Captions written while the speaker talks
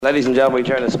Ladies and gentlemen, we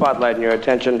turn the spotlight and your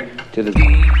attention to the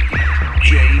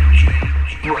DJ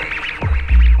Brainz.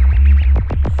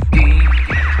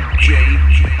 DJ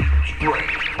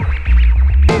Brainz.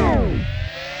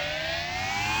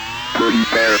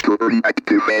 Prepare to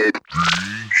activate.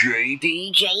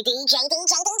 DJ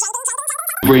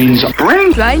Brainz.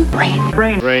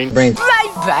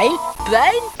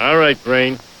 All right,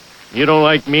 Brain. You don't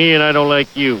like me and I don't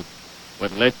like you.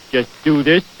 But let's just do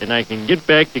this and I can get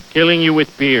back to killing you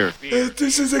with beer.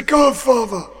 This is a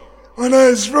Godfather. When I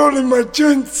was rolling my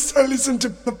joints, I listened to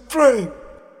the Brain.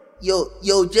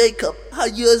 Yo, Jacob, how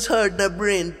you has heard the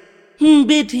Brain?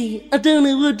 Betty, I don't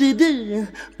know what to do.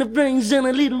 The brains and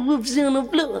a little whoops on the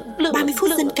floor. 30 phút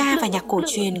dân ca và nhạc cổ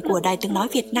truyền của Đài Tiếng Nói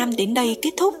Việt Nam đến đây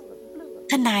kết thúc.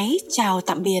 Thân ái, chào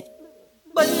tạm biệt.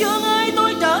 Bình Dương ơi,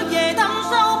 tôi trở về thăm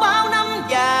sau bao năm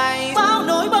dài, bao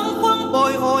nỗi băn khoăn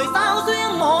bồi hồi sao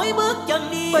xuyên mỗi bước chân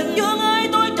đi. Bình Dương ơi,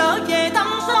 tôi trở về thăm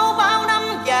sau bao năm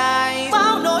dài,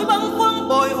 bao nỗi băn khoăn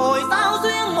bồi hồi sao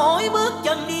xuyên mỗi bước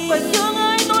chân đi. Bình Dương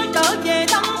ơi, tôi trở về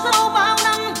thăm sau bao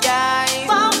năm dài,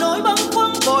 bao nỗi băn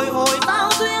khoăn bồi hồi sao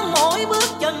xuyên mỗi bước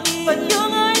chân đi. Bình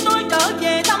Dương ơi, tôi trở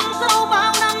về thăm sau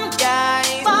bao năm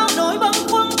dài, bao nỗi băn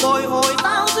khoăn bồi hồi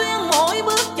sao xuyên mỗi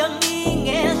bước chân đi.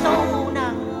 Nghe sâu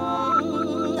nặng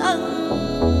ân.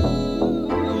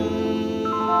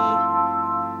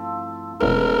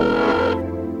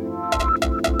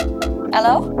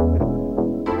 Alo?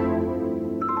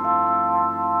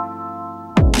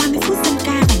 30 phút dân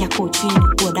ca và nhạc cổ truyền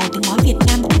của Đài Tiếng Nói Việt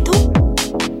Nam kết thúc.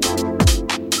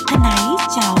 Thân ái,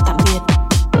 chào tạm biệt.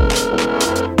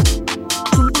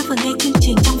 Chúng ta vừa nghe chương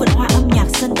trình trong vườn hoa âm nhạc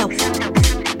dân tộc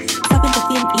do biên tập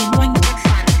viên Yến Oanh.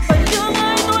 Bình Dương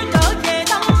ơi, tôi trở về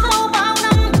thăm sau bao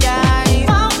năm dài,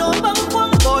 bao nỗi băn khoăn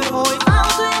bồi hồi sao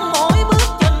xuyên mỗi bước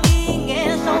chân đi.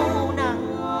 Nghe sâu nặng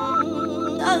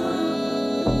ân.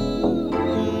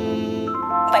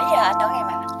 Bây giờ anh đón em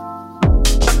ạ.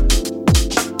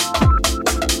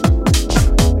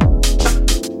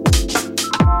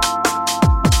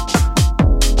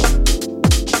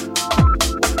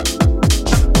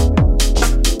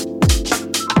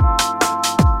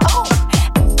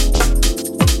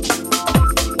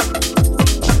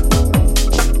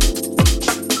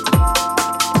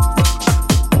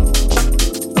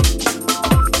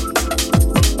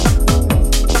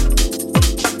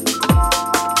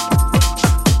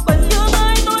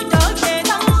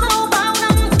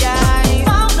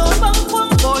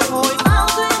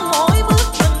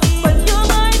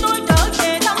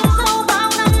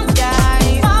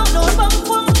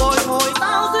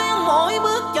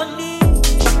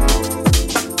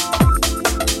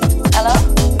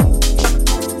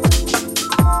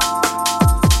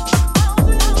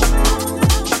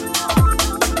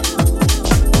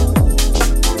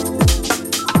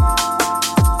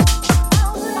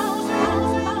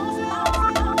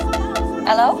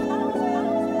 Alo?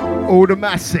 All the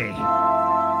massy.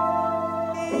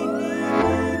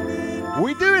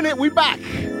 We doing it, we back.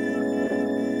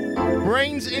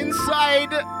 Brainz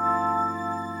inside.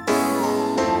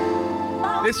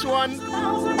 This one,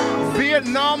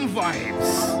 Vietnam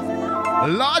vibes.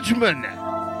 Largeman,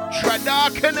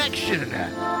 Tradar connection.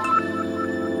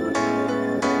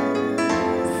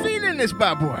 Feeling this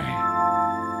bad boy.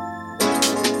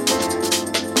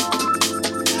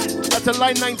 To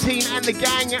line 19 and the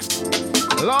gang.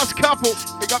 Last couple.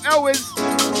 We got Elwiz.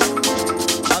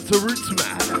 Out to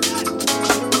Rootsman.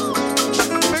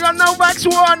 We got Novak's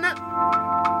one.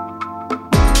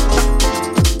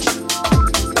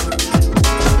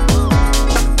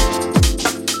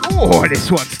 Oh, this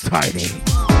one's tiny.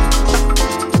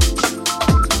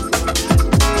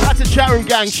 That's a chat room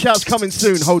gang. Shouts coming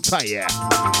soon. Hold tight, yeah.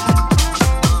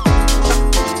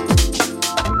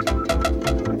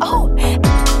 Oh.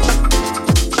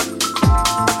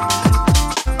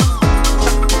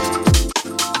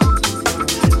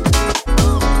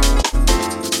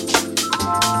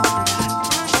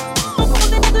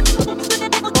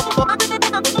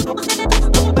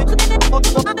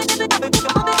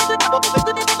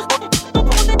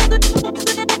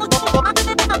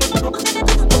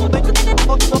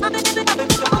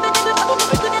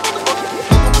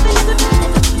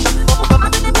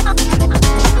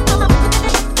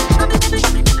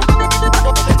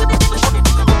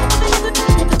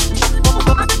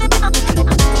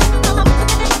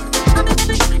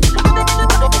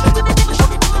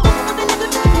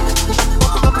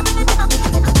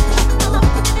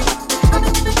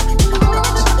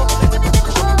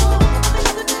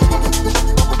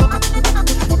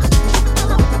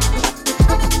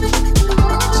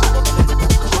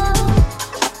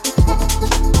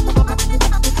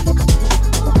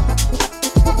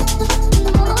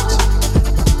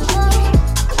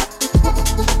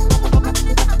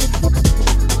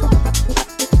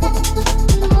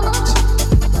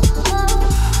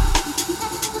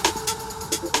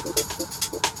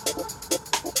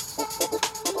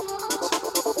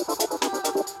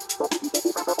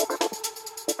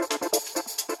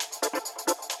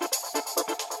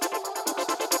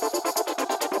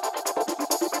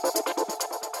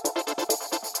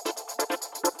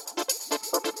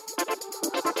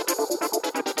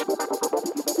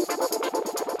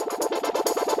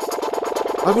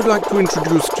 I would like to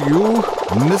introduce to you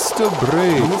Mr.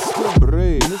 Brainz. Mr.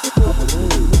 Brainz. Mr.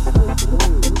 Brainz.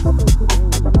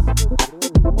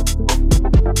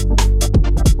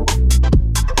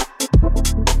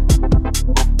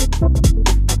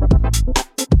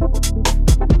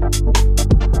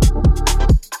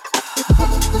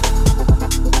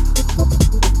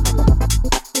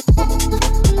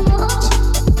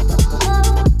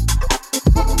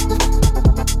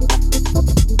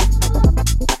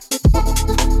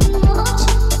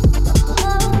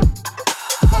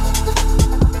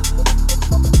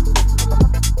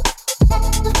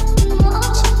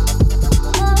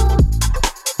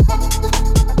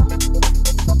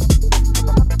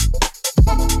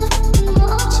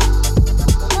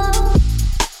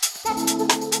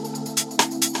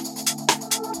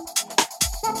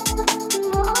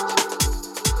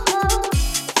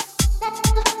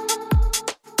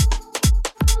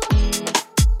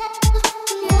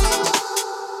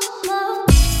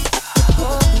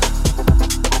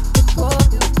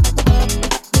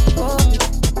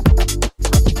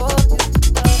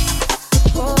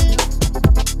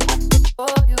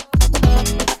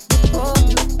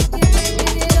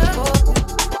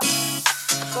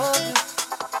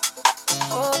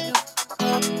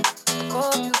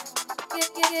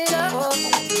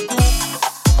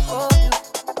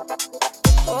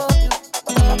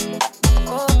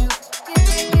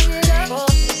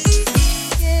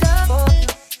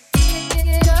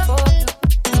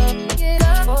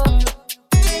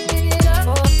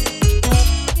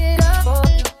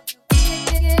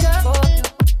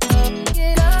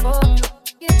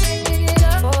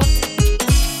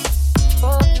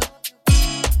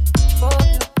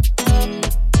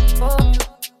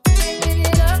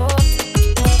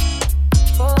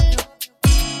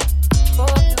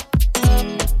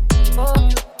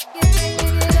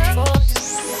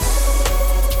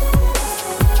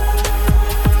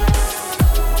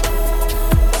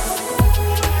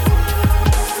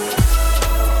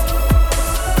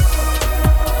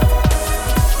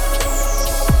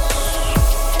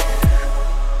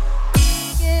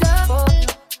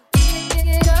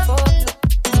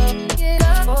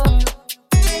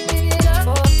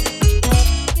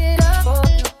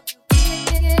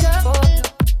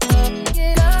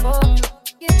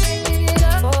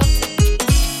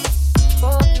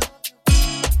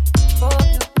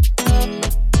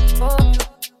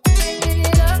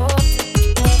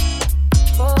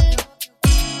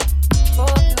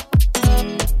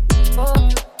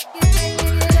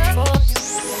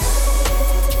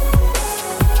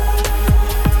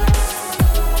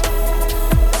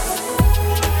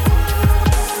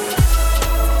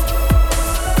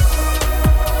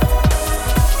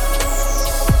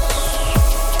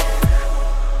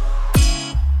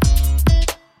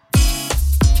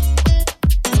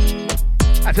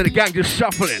 To the gang just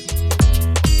shuffling.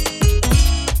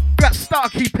 Got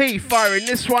Starkey P firing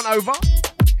this one over.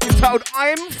 Entitled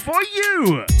I'm For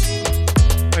You.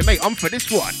 Wait, mate, I'm for this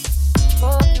one.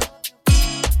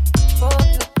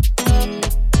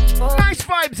 Nice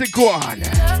vibes at Guan.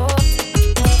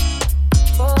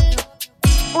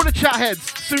 All the chat heads,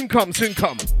 soon come, soon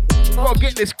come. Gotta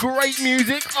get this great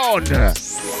music on.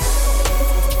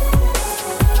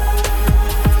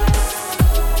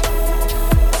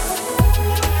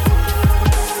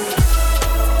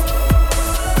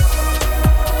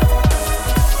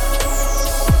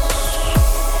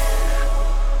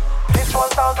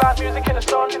 Sounds like music in the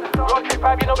sun. Road trip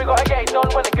vibe, you know we gotta get it done.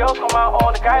 When the girls come out,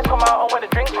 or the guys come out, or when the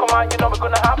drinks come out, you know we're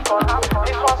gonna have fun.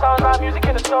 This one sounds like music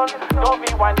in the sun. Don't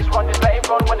rewind this one, just let it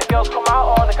run. When the girls come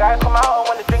out, or the guys come out, or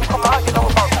when the drinks come out, you know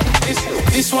we're about to.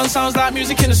 This one sounds like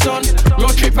music in the sun.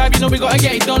 Road trip vibe, you know we gotta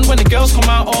get it done. When the girls come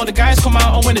out, or the guys come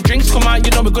out, or when the drinks come out,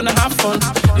 you know we're gonna have fun.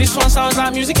 This one sounds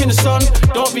like music in the sun.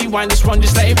 Don't rewind this one,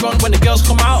 just let it run. When the girls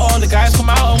come out, or the guys come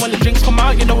out, or when the drinks come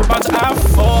out, you know we're about to have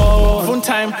fun. Fun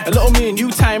time, a little me and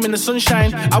you time in the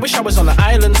sunshine. I wish I was on the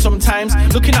island sometimes,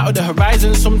 looking out at the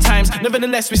horizon sometimes.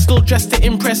 Nevertheless, we still dressed to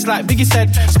impress, like Biggie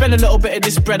said. Spend a little bit of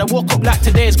this bread. I woke up like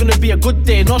today is gonna be a good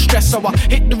day, no stress. So I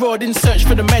hit the road in search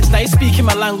for the meds. Now he's speaking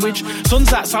my language.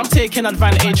 Sun's out, so I'm taking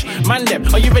advantage. Man, them,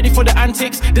 are you ready for the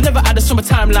antics? They never had a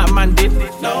summertime like man did.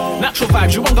 No. Natural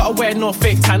vibes, you ain't gotta wear no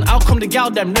fake tan. I'll come the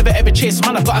gal them, never ever chase.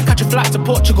 Man, I gotta catch a flight to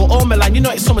Portugal or Milan. You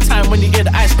know it's summertime when you hear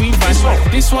the ice cream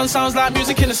vibe. This one sounds like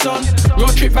music in the sun.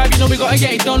 Road trip vibe, you know we gotta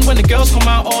get it done. When the girls come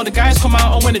out, or the guys come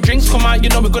out, or when the drinks come out, you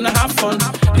know we're gonna have fun.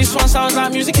 This one sounds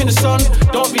like music in the sun.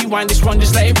 Don't rewind this one,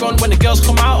 just let it run. When the girls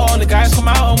come out, or the guys come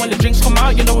out, or when the drinks come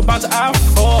out, you know we're about to have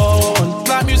fun.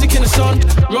 Like music in the sun.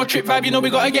 Road trip vibe, you know we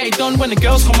gotta get it done. When the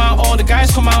girls come out, or the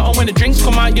guys come out, or when the drinks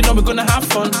come out, you know we're gonna have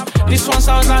fun. This one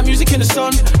sounds like music in the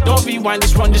sun. Don't rewind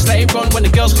this run, just let it run. When the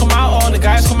girls come out, or the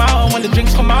guys come out, and when the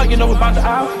drinks come out, you know we're about to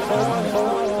out.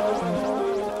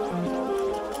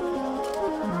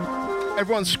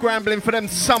 Everyone's scrambling for them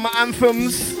summer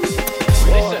anthems.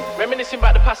 Listen, reminiscing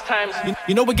about the past times.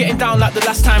 You know we're getting down like the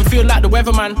last time. Feel like the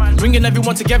weatherman, bringing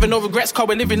everyone together. No regrets, cause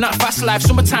we're living that fast life.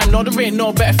 Summertime, no, there ain't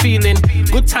no better feeling.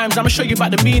 Good times, I'ma show you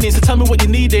about the meanings. So tell me what you're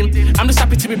needing. I'm just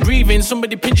happy to be breathing.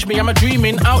 Somebody pinch me, I'm a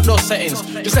dreaming. Outdoor settings,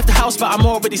 just left the house but I'm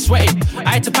already sweating.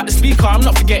 I had to pack the speaker, I'm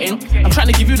not forgetting. I'm trying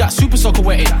to give you that super soaker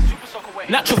wetting.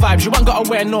 Natural vibes, you ain't gotta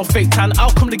wear no fake tan.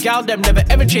 Out come the gal, them never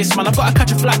ever chase, man. I've gotta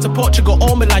catch a flight to Portugal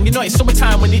or Milan. You know it's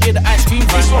summertime when you hear the ice cream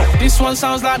van. This one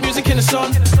sounds like music in the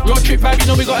sun. Road trip vibe, you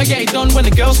know we gotta get it done. When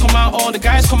the girls come out, or the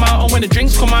guys come out, or when the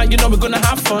drinks come out, you know we're gonna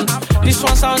have fun. This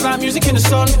one sounds like music in the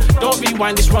sun. Don't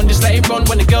rewind this run, just let it run.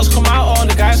 When the girls come out, or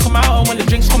the guys come out, or when the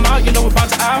drinks come out, you know we're about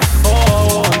to have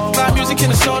fun. Like music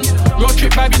in the sun. Road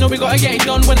trip vibe, you know we gotta get it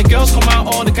done. When the girls come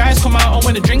out, or the guys come out, or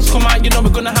when the drinks come out, you know we're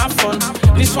gonna have fun.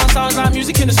 This one sounds like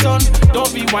music in the sun.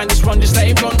 Don't rewind this run, just let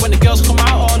it run. When the girls come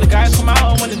out, or the guys come out,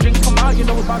 or when the drinks come out, you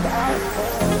know we're about to out.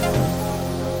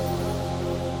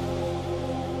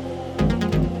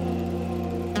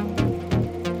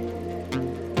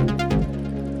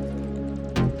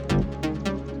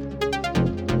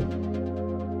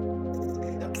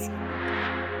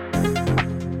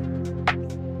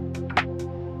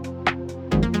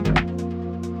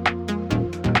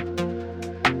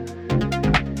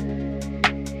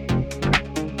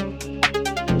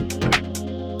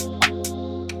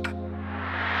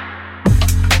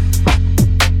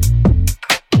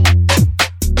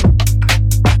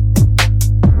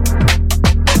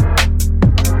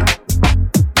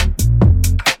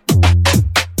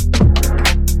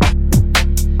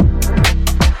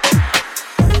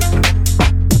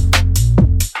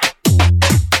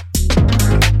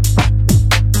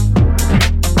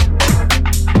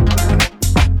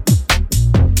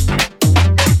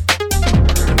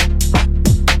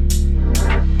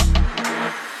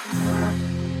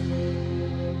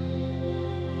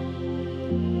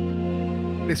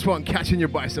 This one catching you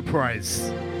by surprise.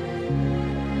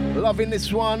 Loving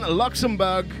this one,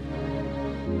 Luxembourg,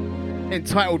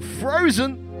 entitled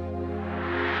Frozen.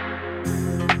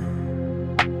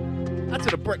 Add to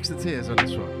the Brexiteers on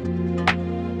this one.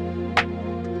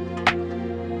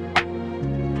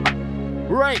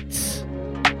 Right,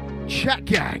 Chat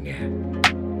Gang.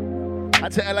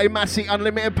 Add to LA Massey,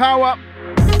 Unlimited Power.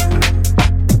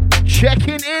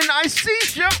 Checking in, I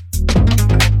see ya.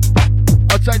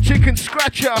 Outside Chicken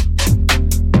Scratcher.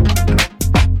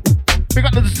 We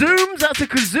got the Zooms out to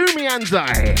Kazumi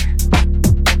Anzai.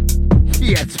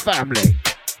 Yes, family.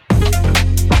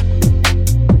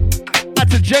 Out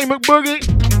to J McBoogie.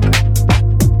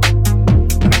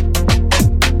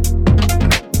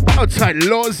 Outside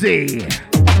Lawsy.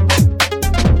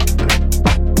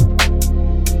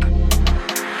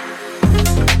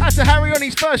 Out to Harry on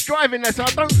his first driving lesson.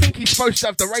 I don't think he's supposed to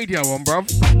have the radio on, bruv.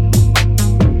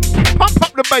 Pump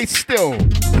up the bass still.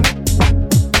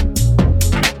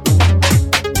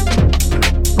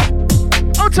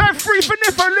 Outside Free for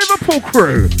Niffo Liverpool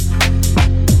crew.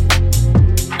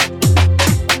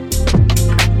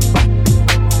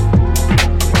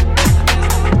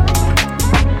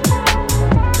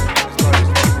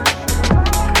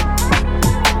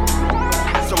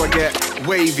 So I get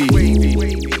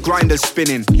wavy. Grinders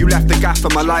spinning, you left the gaff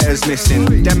and my lighters missing.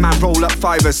 Them man roll up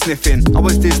fivers sniffing. I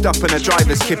was dizzed up and a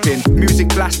driver's kipping. Music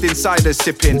blasting, ciders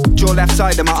sipping. Jaw left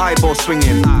side and my eyeball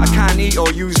swinging. I can't eat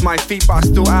or use my feet, but I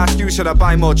still ask you, should I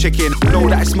buy more chicken? Know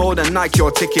that it's more than Nike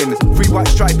or ticking. Free white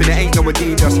stripe and it ain't no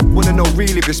Adidas. Wanna know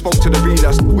really if you spoke to the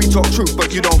realest. We talk truth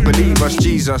but you don't believe us,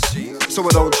 Jesus. So I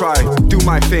don't try, do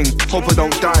my thing, hope I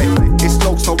don't die. It's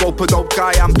lokes, no rope, a dope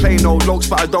guy. I'm playing no lokes,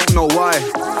 but I don't know why.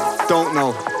 Don't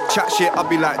know. Chat shit, I'll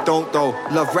be like, don't though.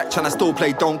 Love wretch and I still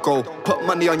play don't go. Put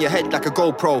money on your head like a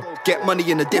GoPro. Get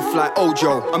money in the diff like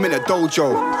Ojo. I'm in a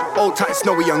dojo. Old tight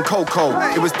snowy young Coco.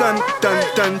 It was done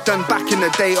back in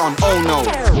the day on Oh No.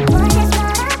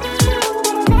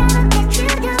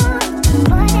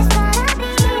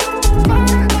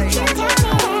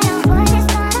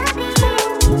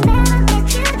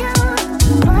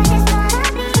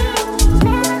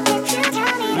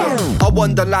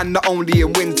 Wonderland not only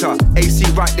in winter. AC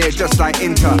right there just like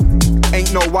Inter.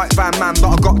 Ain't no white van man, but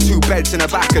I got 2 beds in the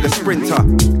back of the Sprinter.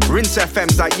 Rinse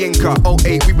FM's like Yinka.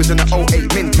 08, we was in the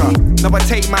 08 Minter. Now I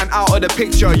take man out of the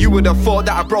picture. You would have thought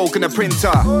that I broken a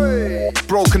printer.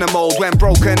 Broken the mold, when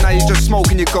broken, now you're just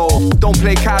smoking your goal. Don't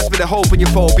play cards with a hope in your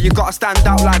fold, but you gotta stand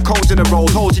out like codes in a road.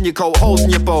 Holes in your coat, holes in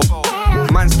your boat.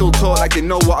 Man still talk like they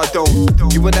know what I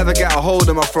don't. You would never get a hold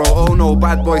of my throat. Oh no,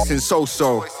 bad boy since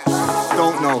so-so.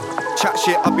 Don't know. Chat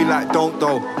shit, I'll be like, don't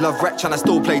though. Love wretch and I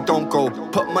still play don't go.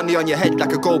 Put money on your head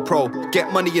like a GoPro.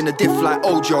 Get money in the diff like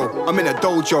Ojo. I'm in a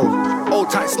dojo. Old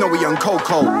tight snowy on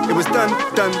Coco. It was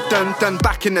done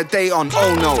back in the day on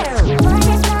oh no.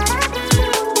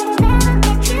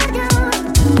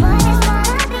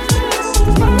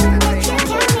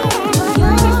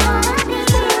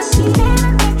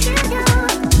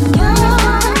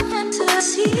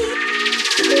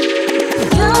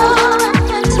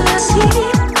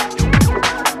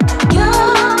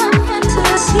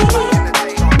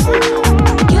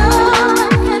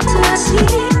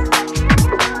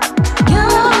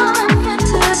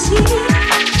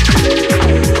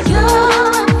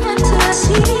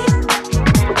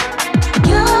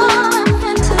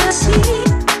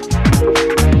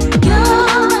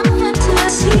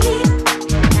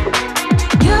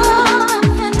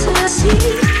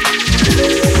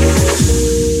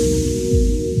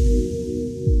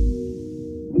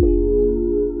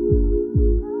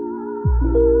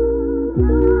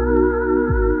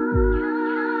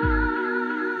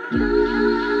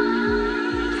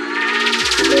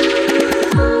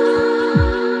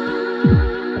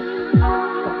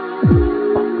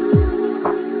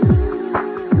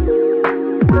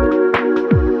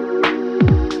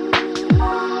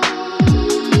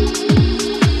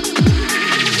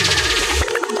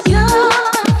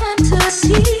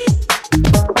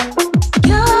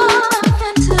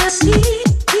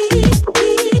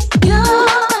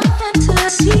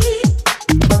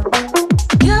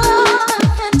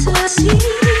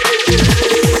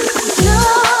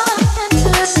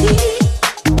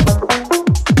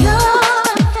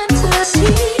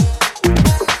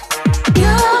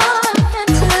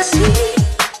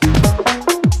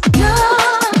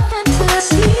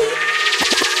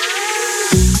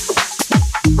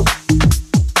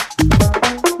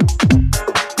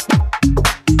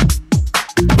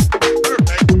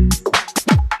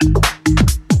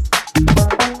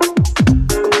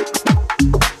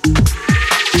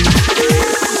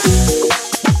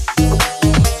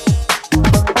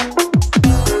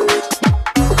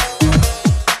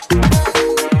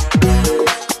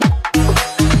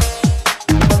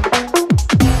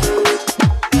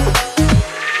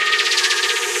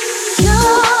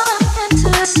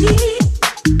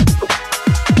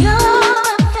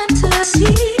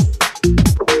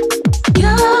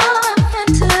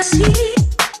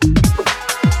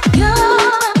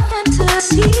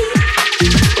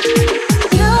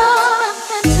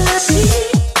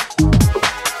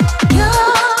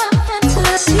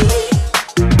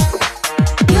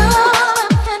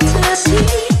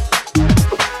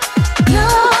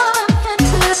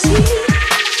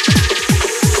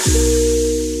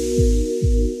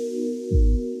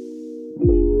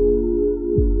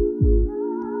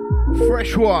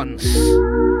 Fresh ones.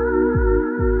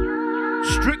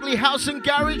 Strictly House and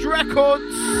Garage Records.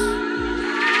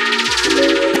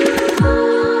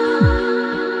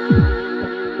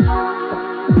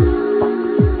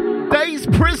 Days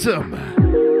Prism.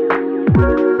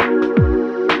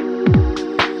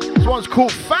 This one's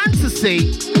called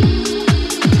Fantasy.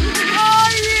 Oh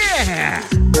yeah!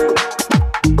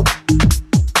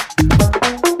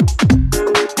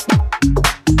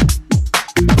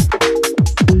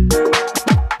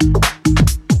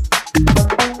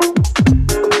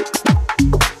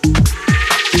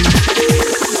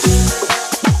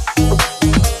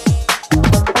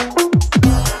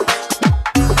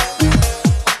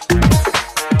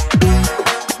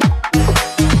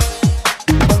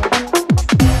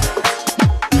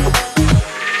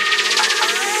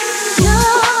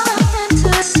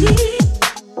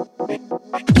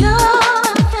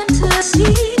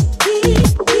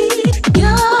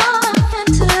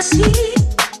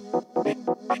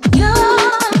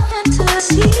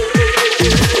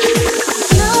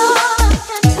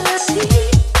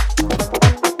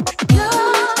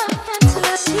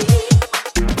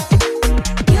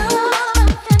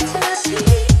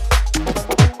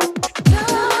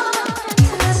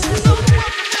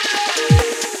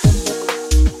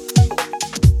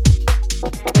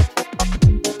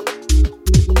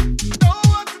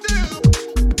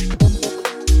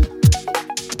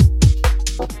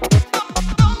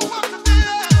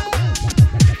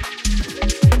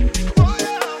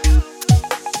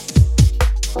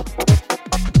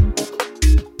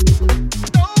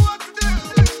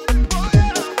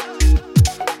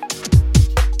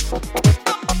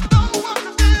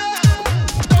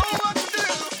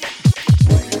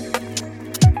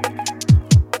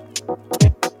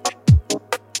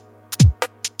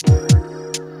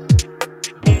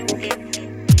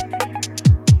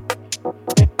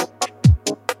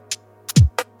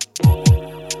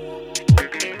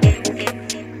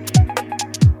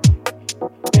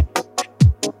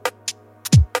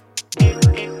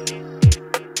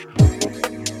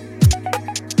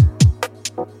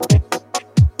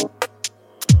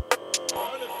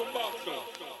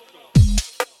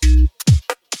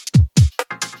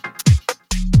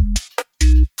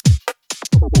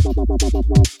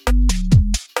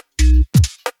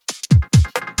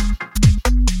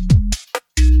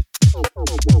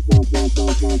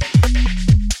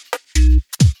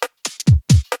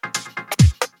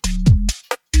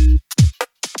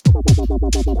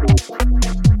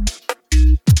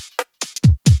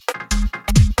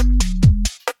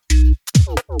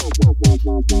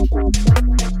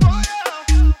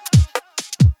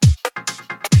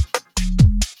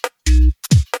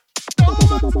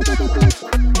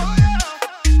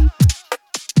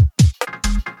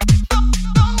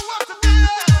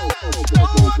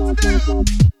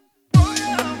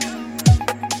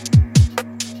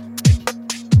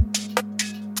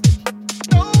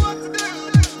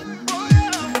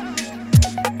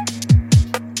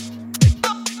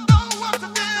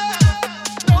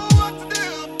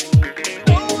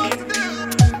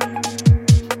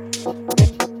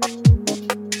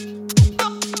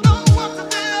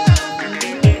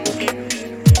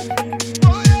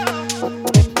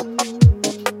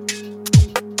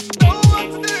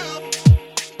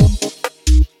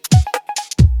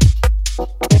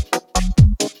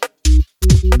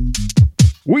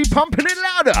 Pumping it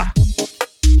louder.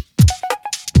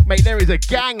 Mate, there is a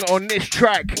gang on this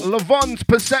track. Levon's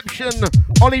Perception,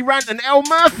 Ollie Rant and L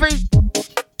Murphy.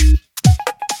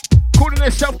 Calling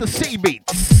themselves the City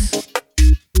Beats.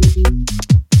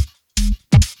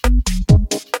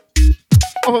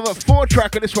 Off of a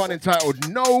 4-track of this one entitled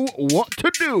Know What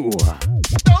to Do.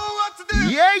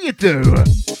 Yeah, you do.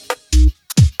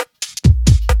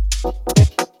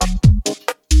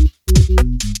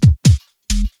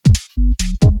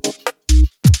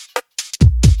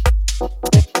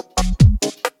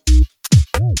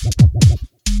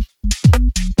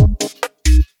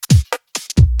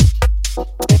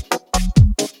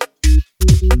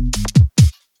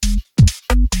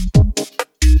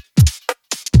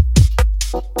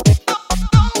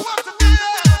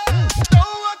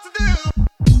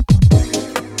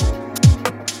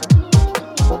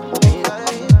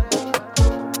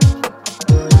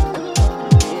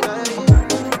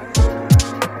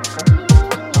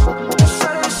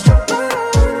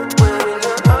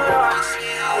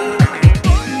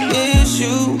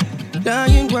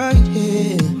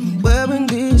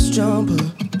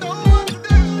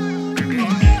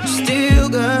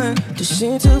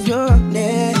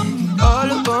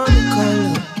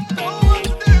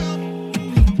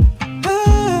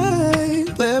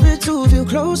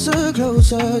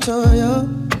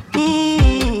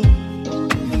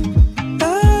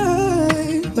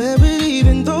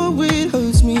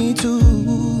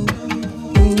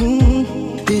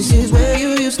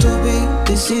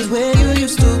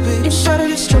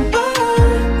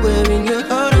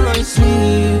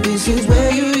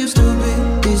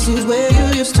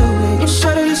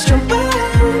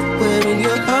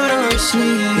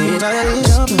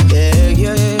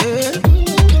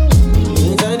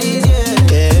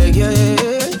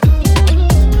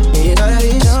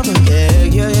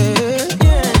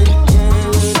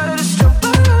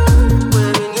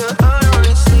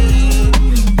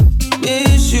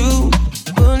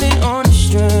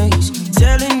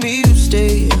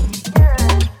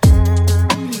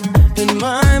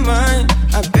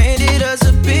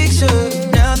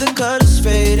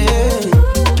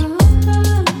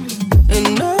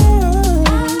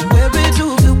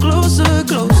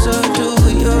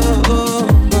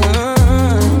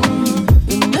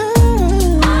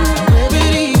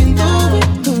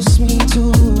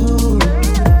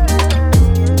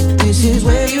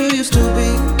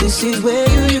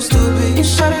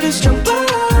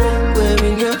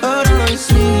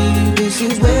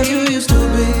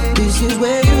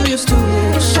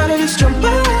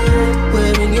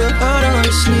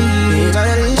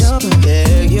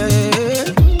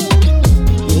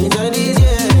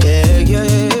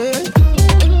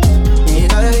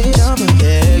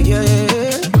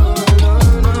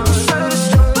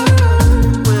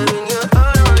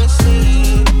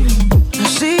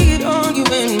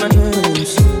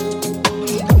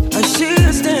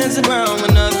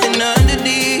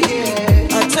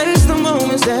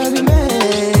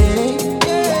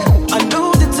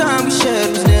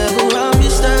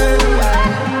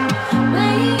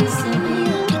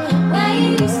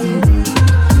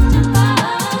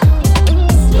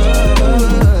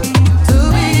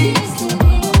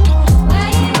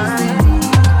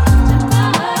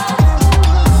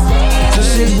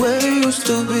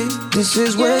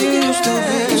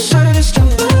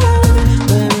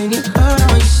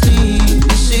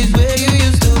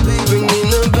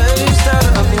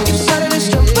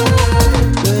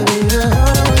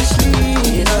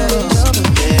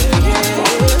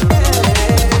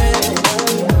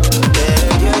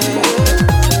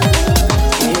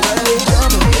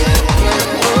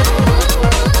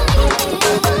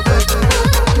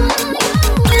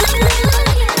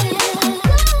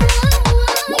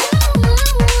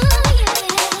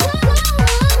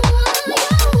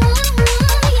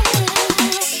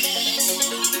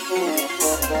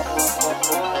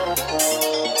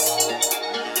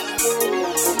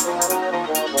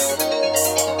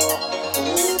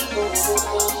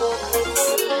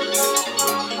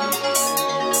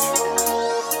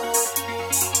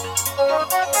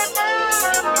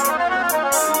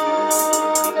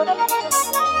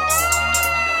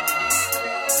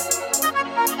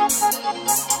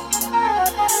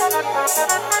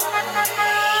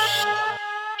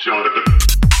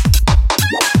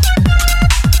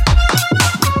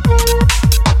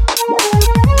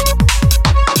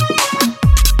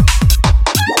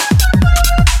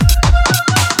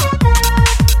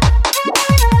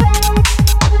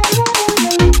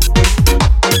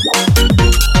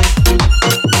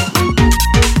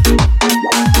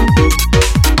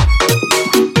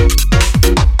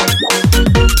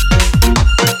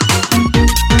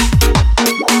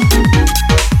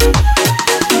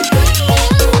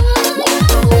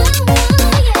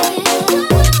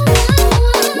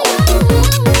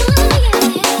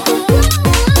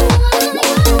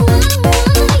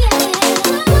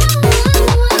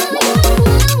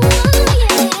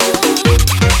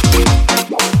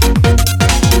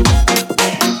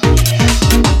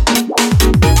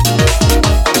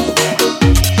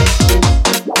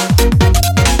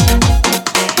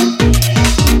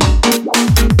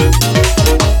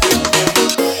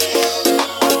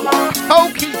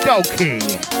 Sulky.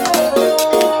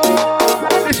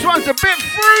 This one's a bit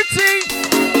fruity.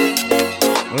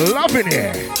 Loving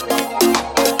it.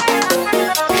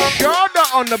 Shoulder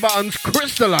on the buttons,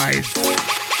 crystallized.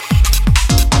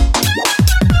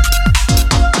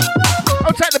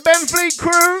 I'll take the Ben Fleet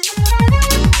crew.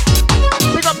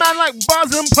 We got man like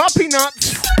Buzz and Puppy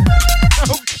Nuts.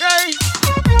 Okay.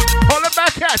 Holla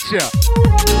back at ya.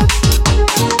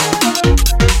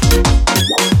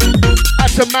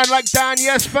 That's a man like Dan,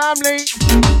 yes, family.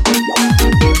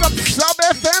 We got Sub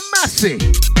FM Massey.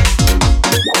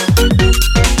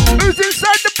 Who's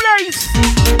inside the place?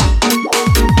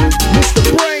 Mr.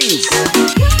 Brainz.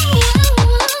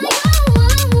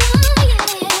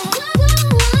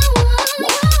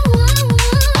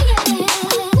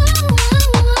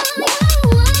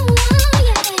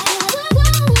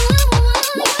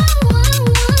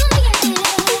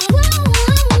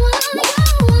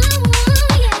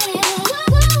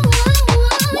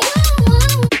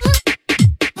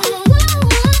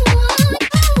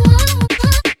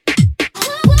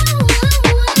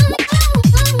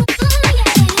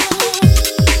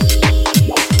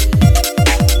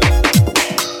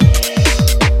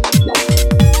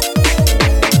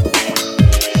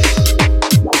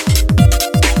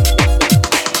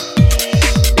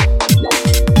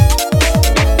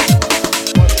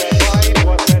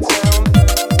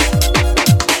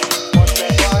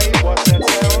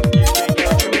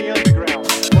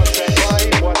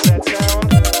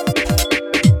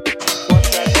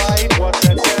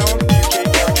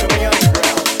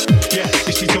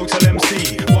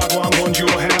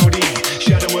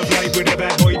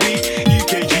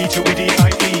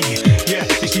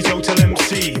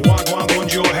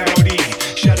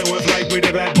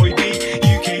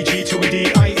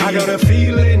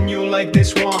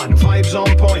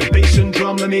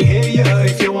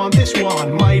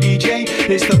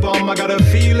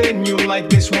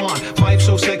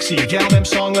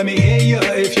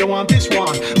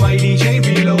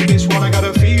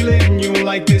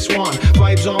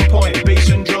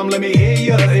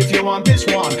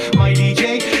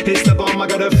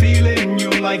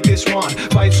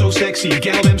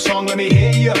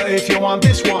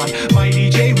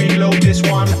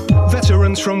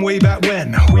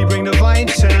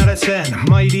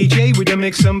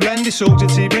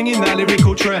 Salty, bringing that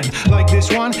lyrical trend. Like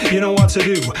this one, you know what to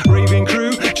do. Raving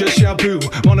crew, just shout boo.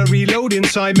 Wanna reload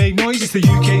inside, make noise. It's the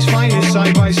UK's finest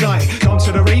side by side. Come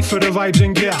to the rave for the vibes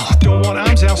and gal. Don't want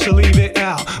arms out, so leave it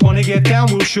out. Wanna get down,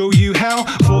 we'll show you how.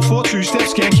 4-4, 2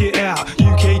 steps, skank it out.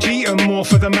 UKG and more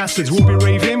for the masses. We'll be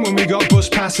raving when we got bus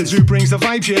passes. Who brings the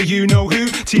vibes? Yeah, you know who.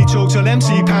 Teetotal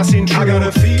MC passing through. I got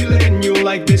a feeling you'll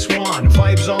like this one.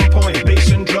 Vibes on point,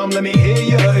 bass and drum. Let me hear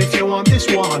ya if you want this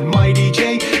one. My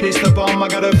DJ, it's the bomb. I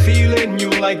got a feeling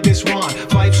you'll like this one.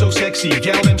 Vibe so sexy,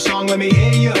 gal them song. Let me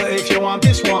hear ya if you want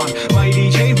this one. My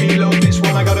DJ, reload this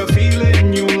one. I got a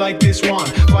feeling you'll like this one.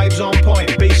 Vibes on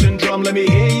point, bass and drum. Let me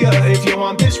hear ya if you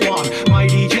want this one. My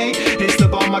DJ, it's the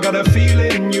bomb. I got a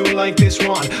feeling you'll like this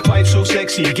one. Vibe so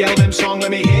sexy, gal them song.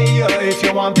 Let me hear ya if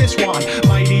you want this one.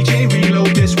 My DJ,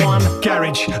 reload this one.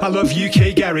 Garage, I love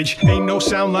UK garage. Ain't no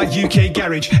sound like UK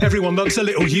garage. Everyone loves a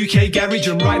little UK garage,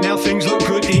 and right now things look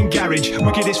good in garage.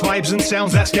 Wickedest vibes and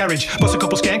sounds, that's garage. Bust a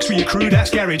couple skanks for your crew, that's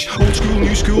garage. Old school,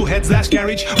 new school heads, that's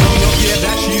garage. Roll up, yeah,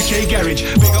 that's UK garage.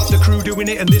 Big up the crew doing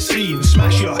it in this scene.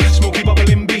 Smash ya, Smoky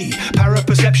Bubbling B, Para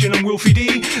Perception and Wolfie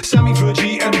D, Sammy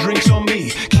Virgie and drinks on me.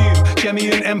 Q,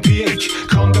 Jemmy and MPH,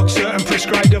 Conductor and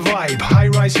Prescribe the vibe. High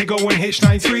rise, Higo and Hitch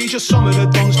 93, just some of the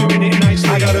dons doing it nicely.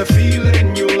 I got a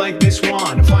feeling you'll like this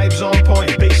one. Vibes on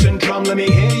point, bass and drum. Let me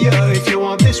hear ya if you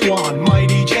want this one. My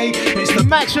DJ, it's the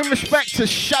maximum respect to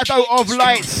Shadow of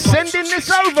Light. Sending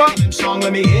this over. Song,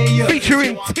 let me hear ya.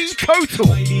 Featuring Teetotal.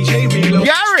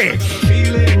 Garage.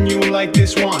 Feeling you like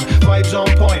this one. Vibes on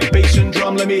point, bass and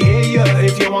drum. Let me hear ya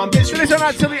if you want this one. Listen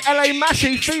out to the LA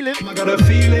Massey feeling. I got a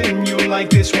feeling you like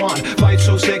this one. Vibes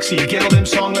so sexy, gal them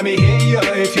song. Let me hear ya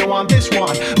if you want this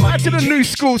one. Out to the new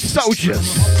school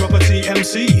soldiers. Property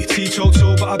MC,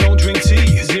 teetotal, but I don't drink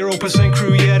tea. 0%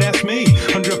 crew, yeah, that's me.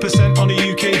 100% on the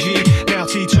UKG. Now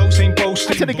Teetotal ain't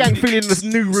boasting. To the gang feeling this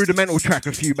new rudimental track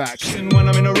a few back.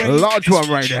 A large one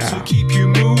right now. So keep you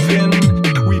moving.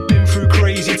 We've been through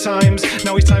crazy times.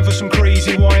 Now it's time for some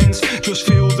crazy wines. Just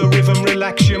feel the rhythm,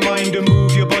 relax your mind and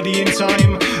move your body in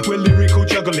time. We're lyrical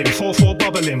juggling, 4-4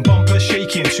 bubbling, bumper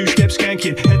shaking, 2-step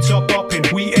skanking, heads up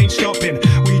bopping. We ain't stopping.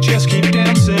 We just keep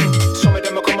dancing. Some of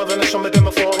them are coming and some of them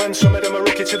are falling. Some of them are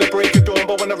rocking to the break of dawn.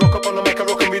 But when I rock up on the mic, I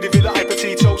rock and really feel the hyper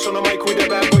Teetotal on the mic with a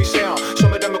bad boy sound.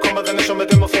 Some of them are coming and some of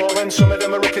them are falling. Some of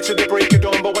them are rocking to the break of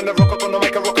dawn. But when I rock up on the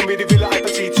mic, I rock and really feel the hyper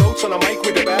Teetotal on the mic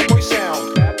with a bad boy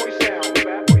sound. Bad boy sound,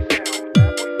 bad boy sound.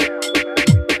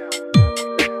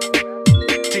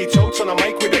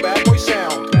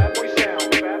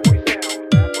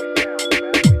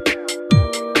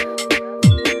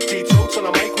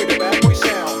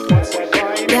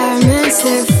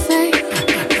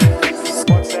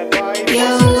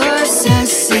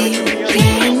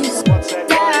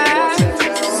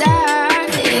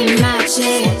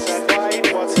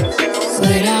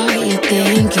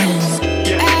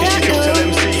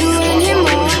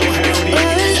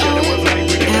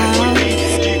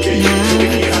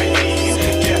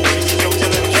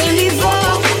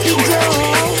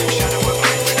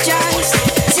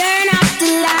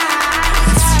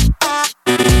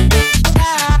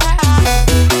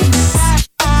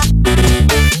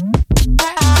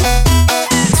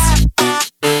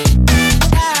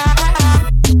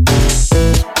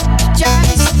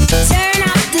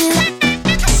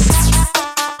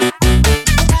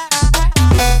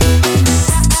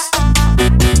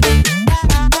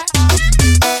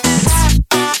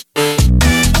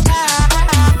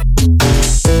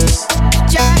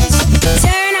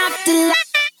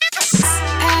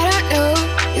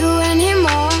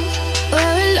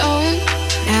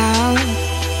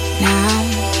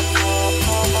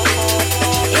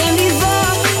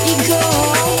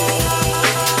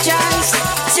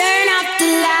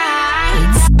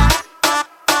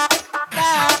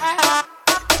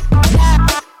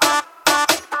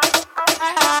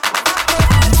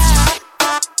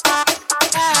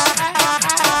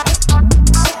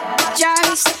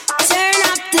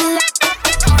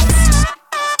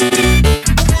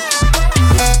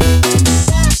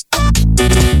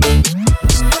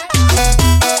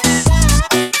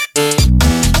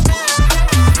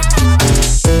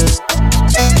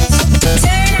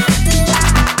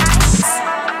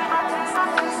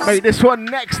 Wait, this one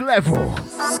next level.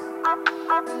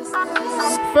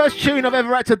 First tune I've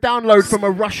ever had to download from a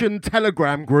Russian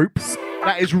Telegram group.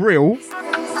 That is real.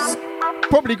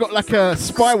 Probably got like a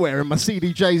spyware in my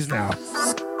CDJs now.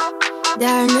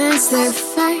 Diamonds that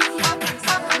fake.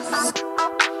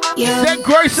 Is that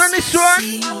Grace on this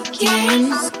one?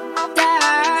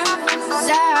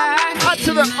 Up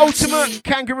to the ultimate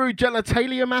kangaroo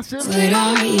genitalia massive. What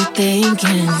are you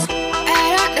thinking?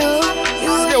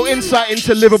 Little insight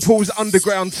into Liverpool's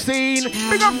underground scene.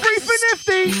 Big up Free for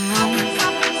Nifty.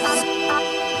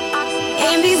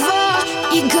 And before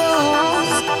you go,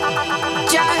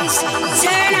 just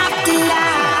turn off the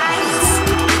lights.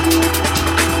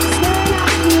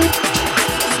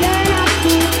 Turn off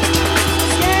the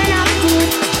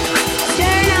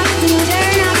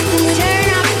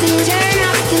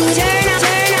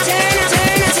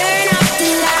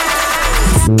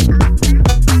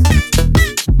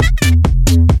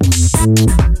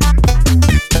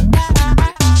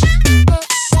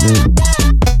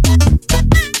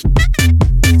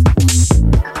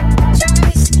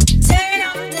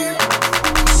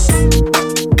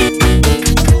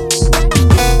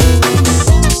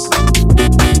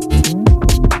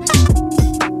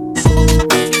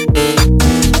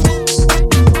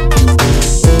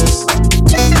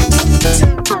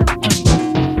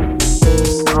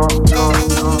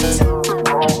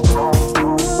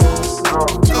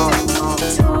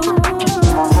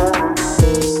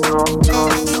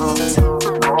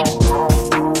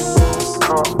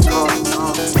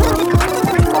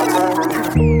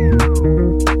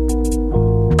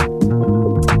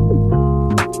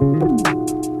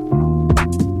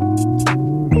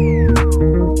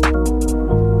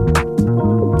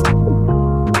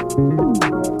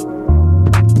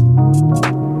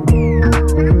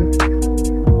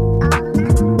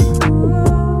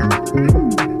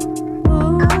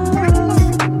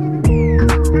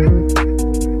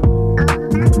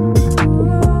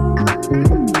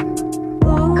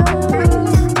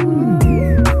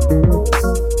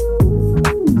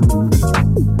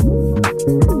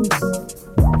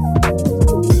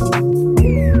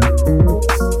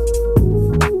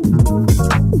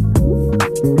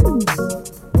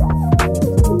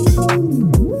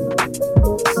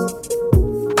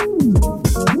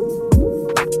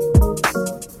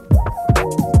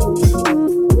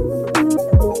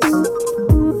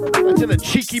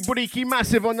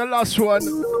Massive on the last one.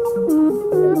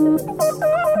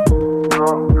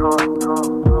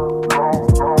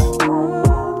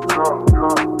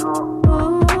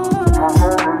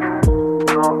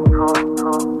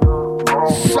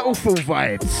 Soulful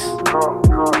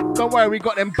vibes. Don't worry, we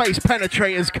got them bass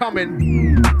penetrators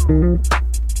coming.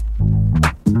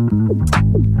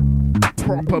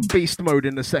 Proper beast mode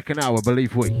in the second hour,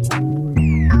 believe we.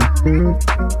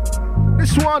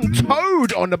 This one,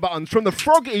 Toad on the buttons from the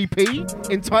Frog EP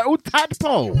entitled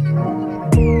Tadpole.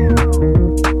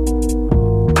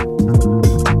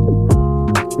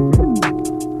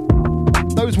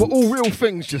 Those were all real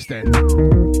things just then.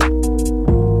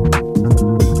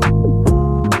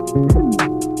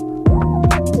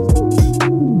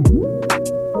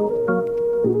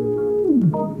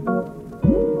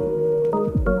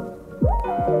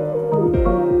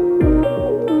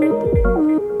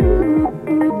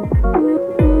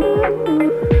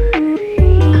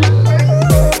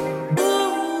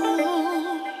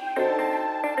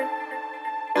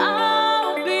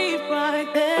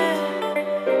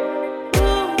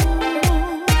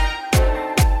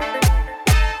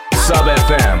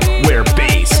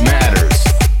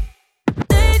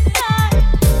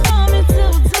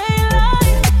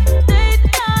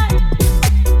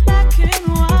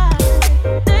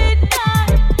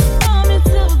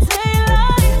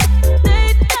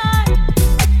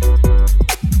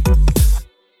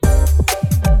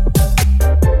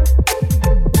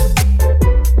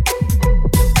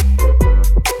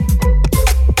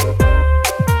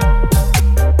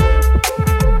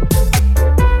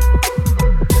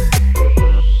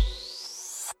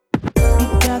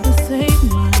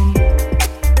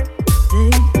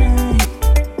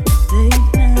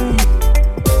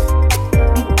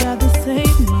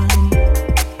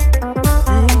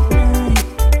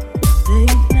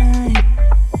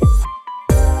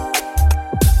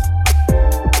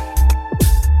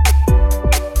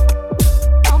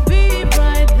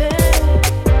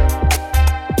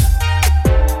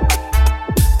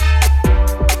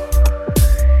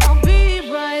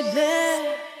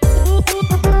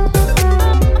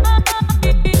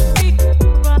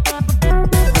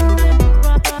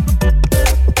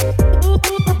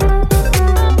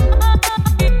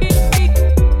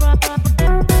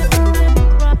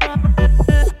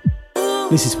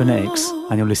 This is Phonetics,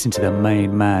 and you're listening to the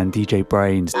main man, DJ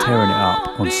Brainz, tearing it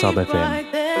up on Sub FM.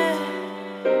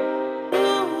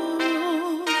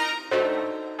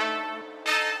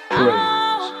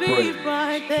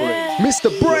 Mr.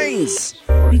 Brainz!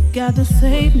 We got the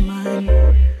same mind.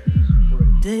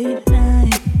 Day,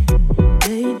 night,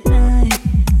 day, night.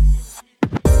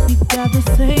 We got the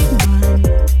same mind.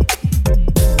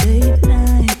 Day,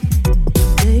 night,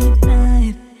 day,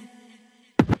 night.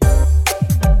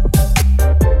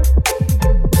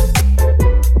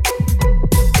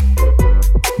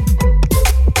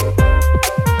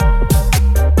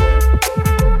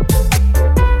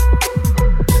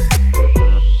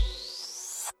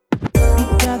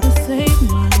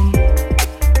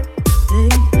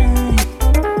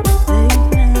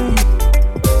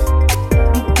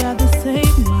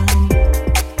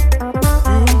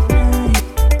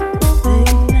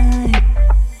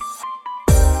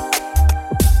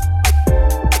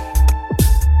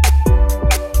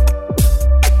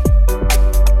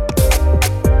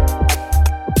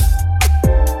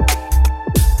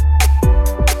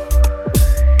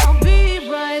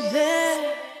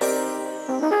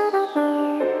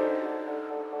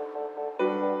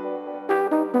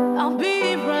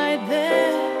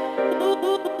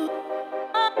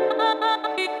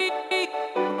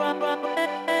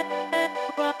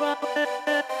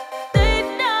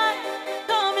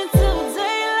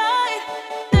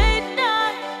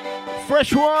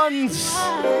 Fresh ones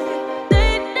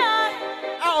out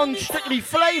on Strictly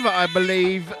Flavour, I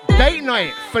believe. Date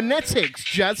Night, Phonetics,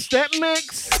 Jazz Step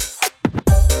Mix.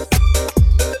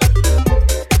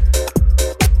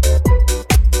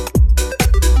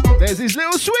 There's his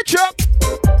little switch up.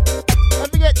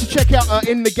 Don't forget to check out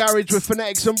In the Garage with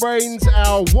Phonetics and Brainz,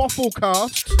 our waffle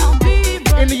cast in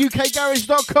the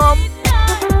ukgarage.com.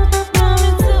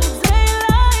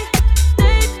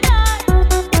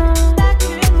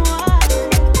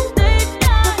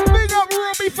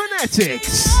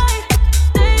 Phonetics.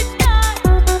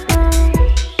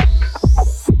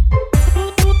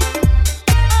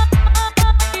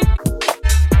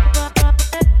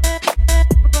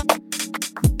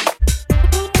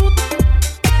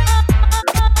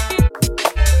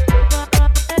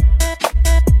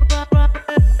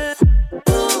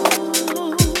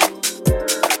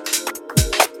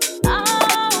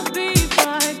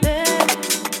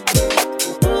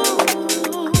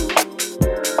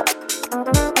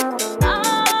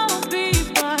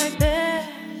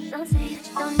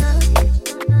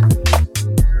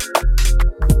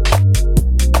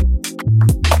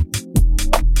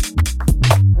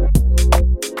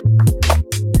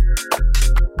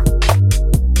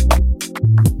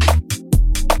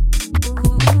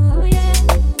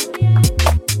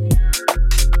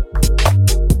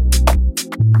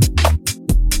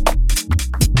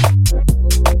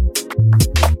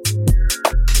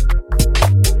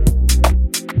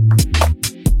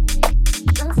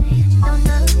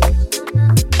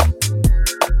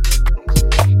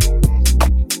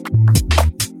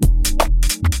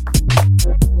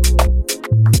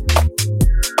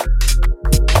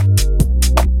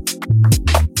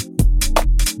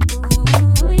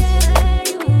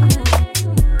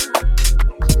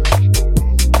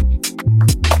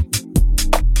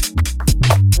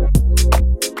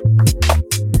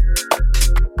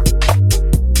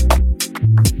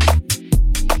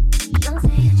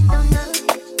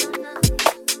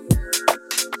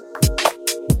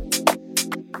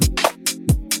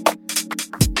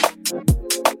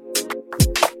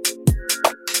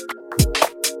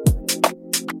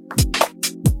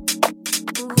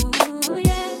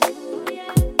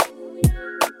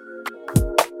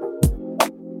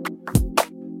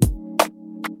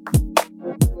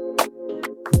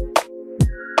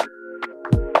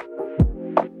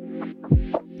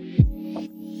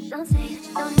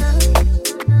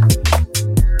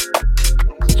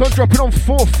 Dropping on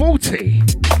 440.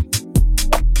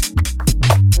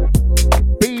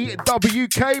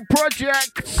 BWK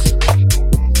Projects.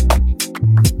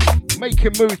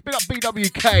 Making moves. Big up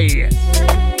BWK.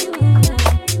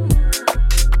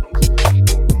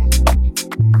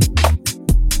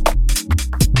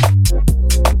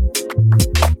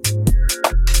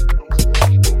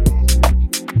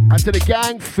 And to the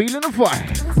gang, feeling the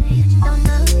vibe.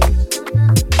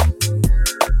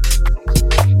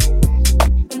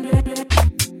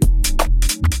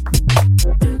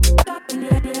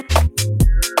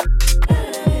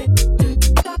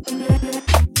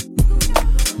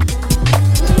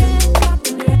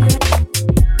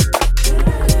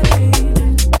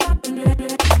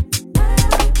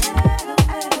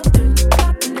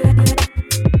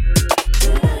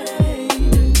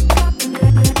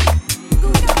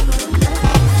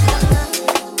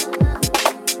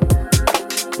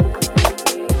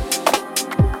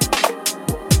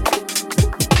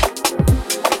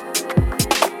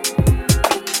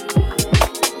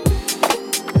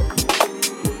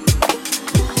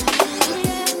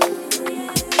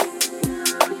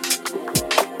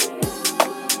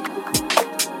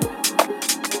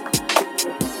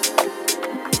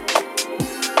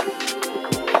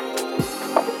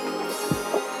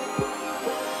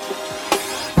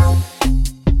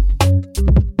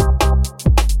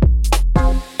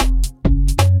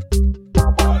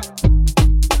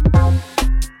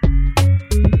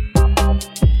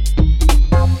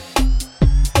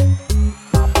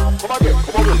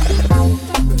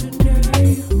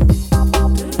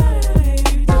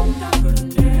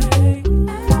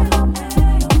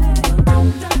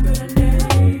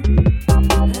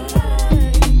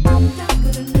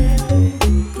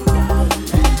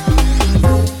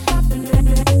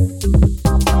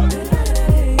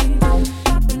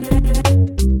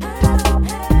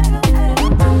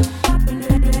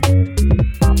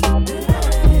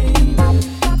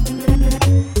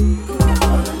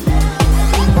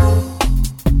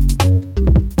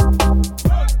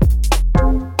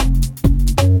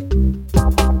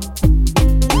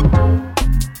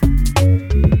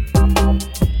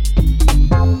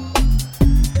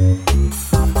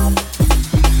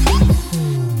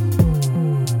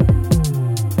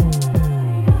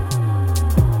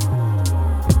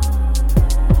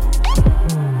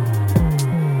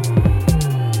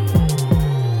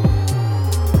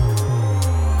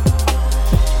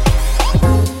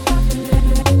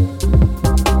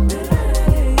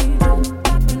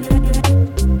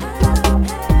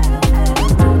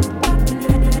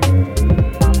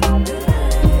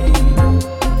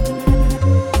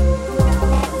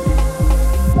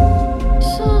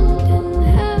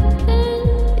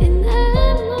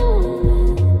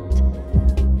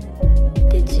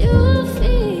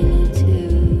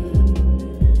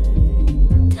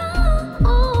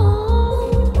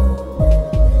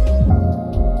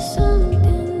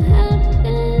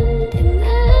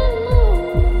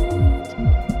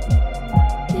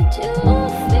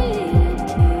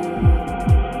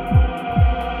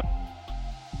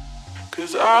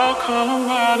 I'll come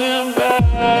running back.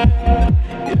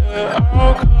 Yeah,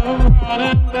 I'll come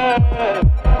running back.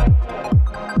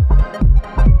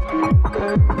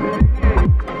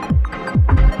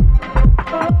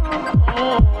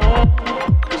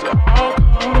 Cause I'll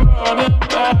come running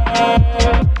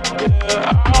back.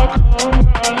 Yeah, I'll come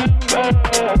running back.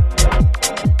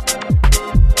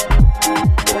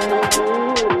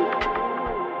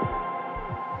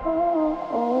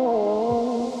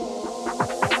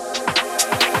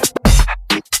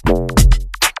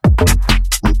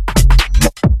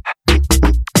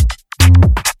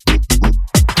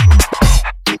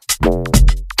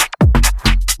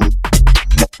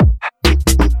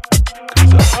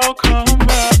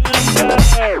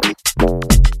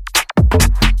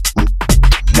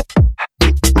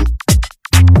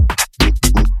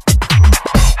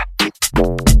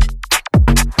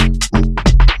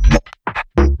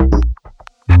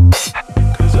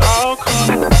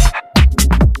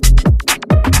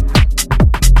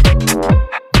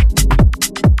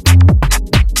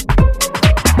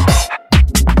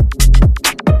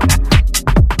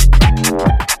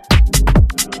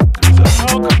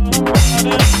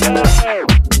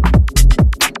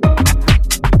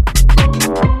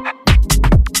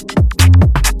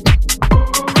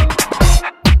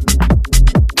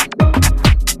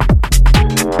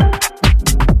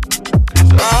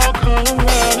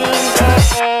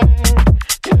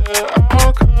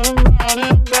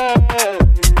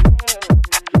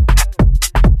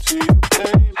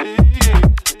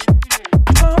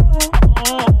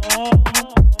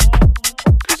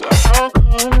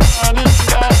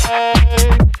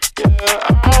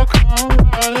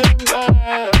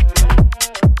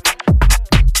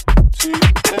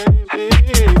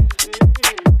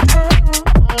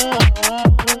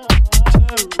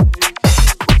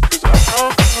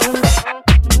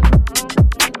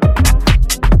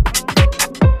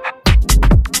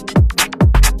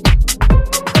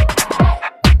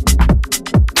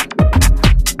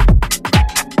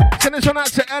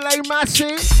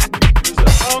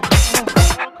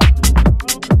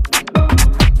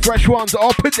 Fresh ones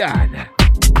up and down.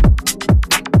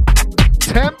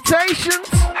 Temptations.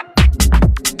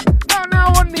 Oh,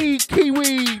 now on the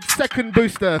Kiwi second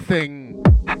booster thing.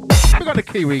 We got the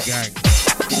Kiwi gang.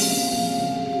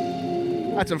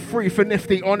 That's a free for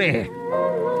nifty on here.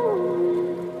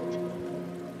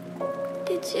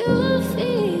 Did you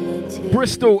feel it too?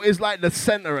 Bristol is like the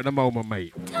center at the moment,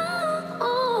 mate.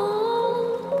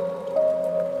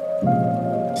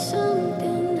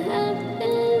 Something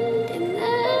happened in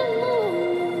that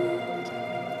moment.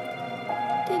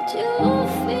 Did you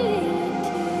feel it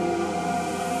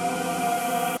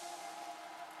too?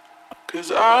 Cause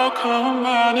I'll come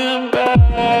running back.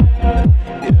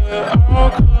 Yeah,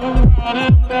 I'll come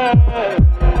running back.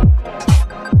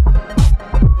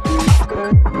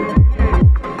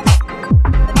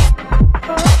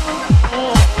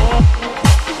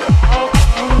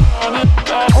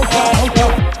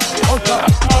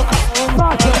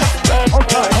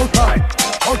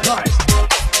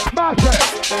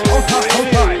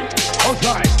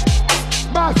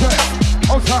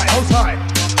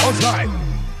 outside.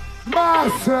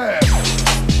 Massive.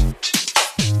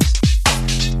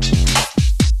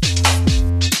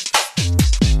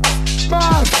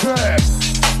 Massive.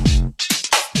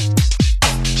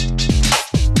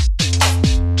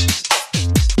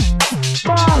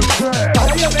 Massive.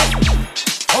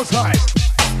 Outside.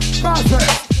 Massive.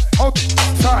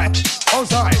 Outside.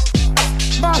 Outside.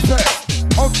 Massive.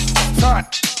 Outside.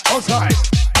 Outside.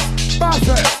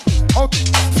 Massive.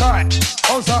 Outside.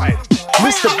 Outside.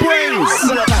 Mr. Brainz.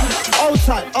 Hold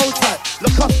tight,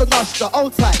 look off the nostra,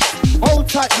 hold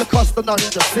tight, look off the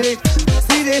nostra, see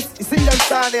this, you see them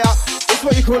down here, it's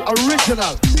what you call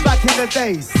original, back in the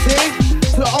days, see,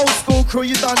 to the old school crew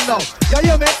you don't know, yeah,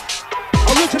 yeah, man,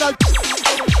 original,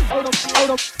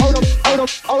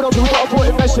 hold up, we've got an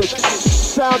important message,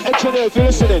 sound engineer, if you're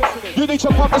listening, you need to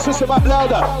pump the system up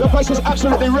louder, the place is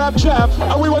absolutely ram jam,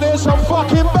 and we want to hear some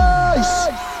fucking bass,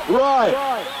 right,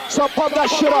 so pump that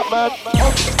shit up, man.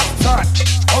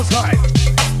 Outside.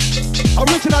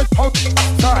 Original.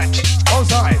 Outside.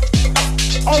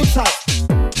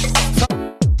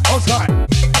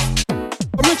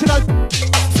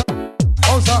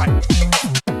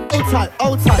 Original.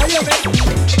 Outside. Yeah, man.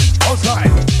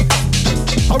 Outside.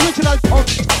 Original.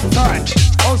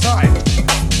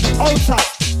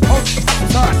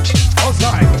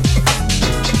 Outside.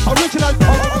 Original.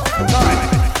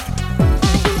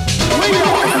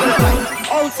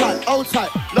 Hold tight,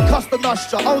 La Costa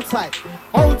Nostra, hold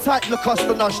tight, La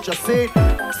Costa Nostra, see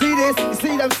this, you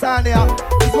see them sound here,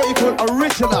 it's what you call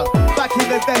original, back in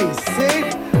the days, see,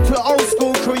 to the old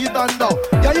school crew you don't know,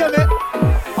 yeah, yeah, man,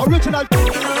 original,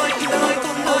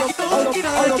 hold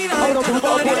up, we've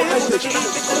got a important message,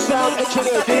 sound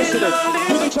engineer, if you're listening,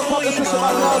 you need to pump the system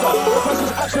out louder, the place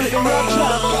is absolutely ram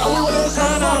jam, and we want to hear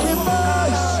some fucking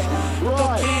bass,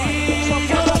 right, so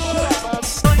put that shit up, man.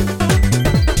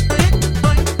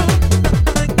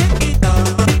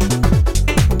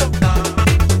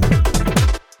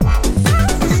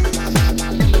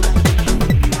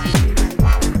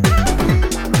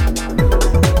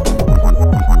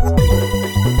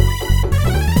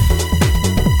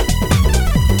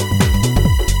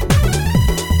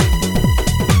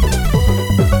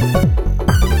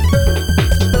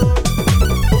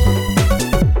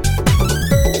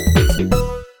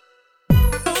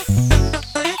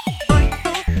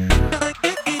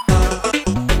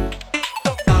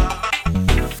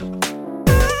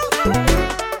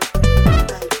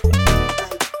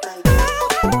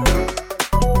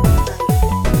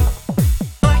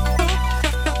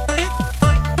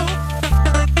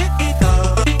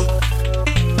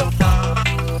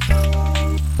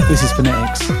 This is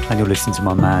Phonetics, and you're listening to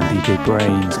my man DJ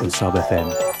Brainz on Sub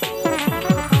FM.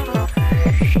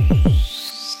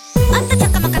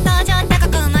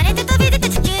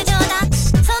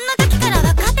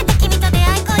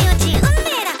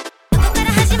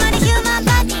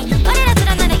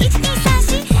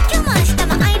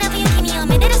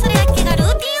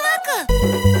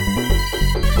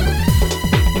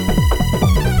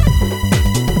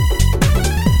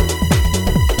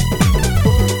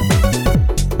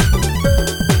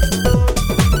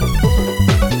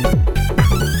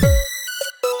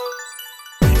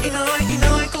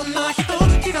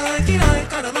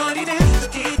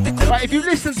 'Cause if you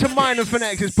listen to mine and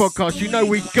Phonetics' podcast, you know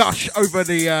we gush over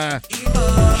the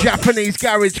Japanese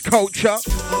garage culture.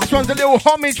 This one's a little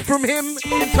homage from him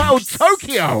entitled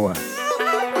Tokyo.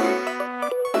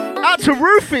 Out to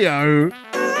Rufio.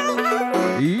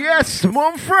 Yes,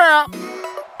 mon frère.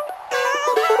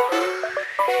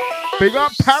 Big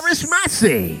up Paris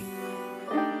Massey.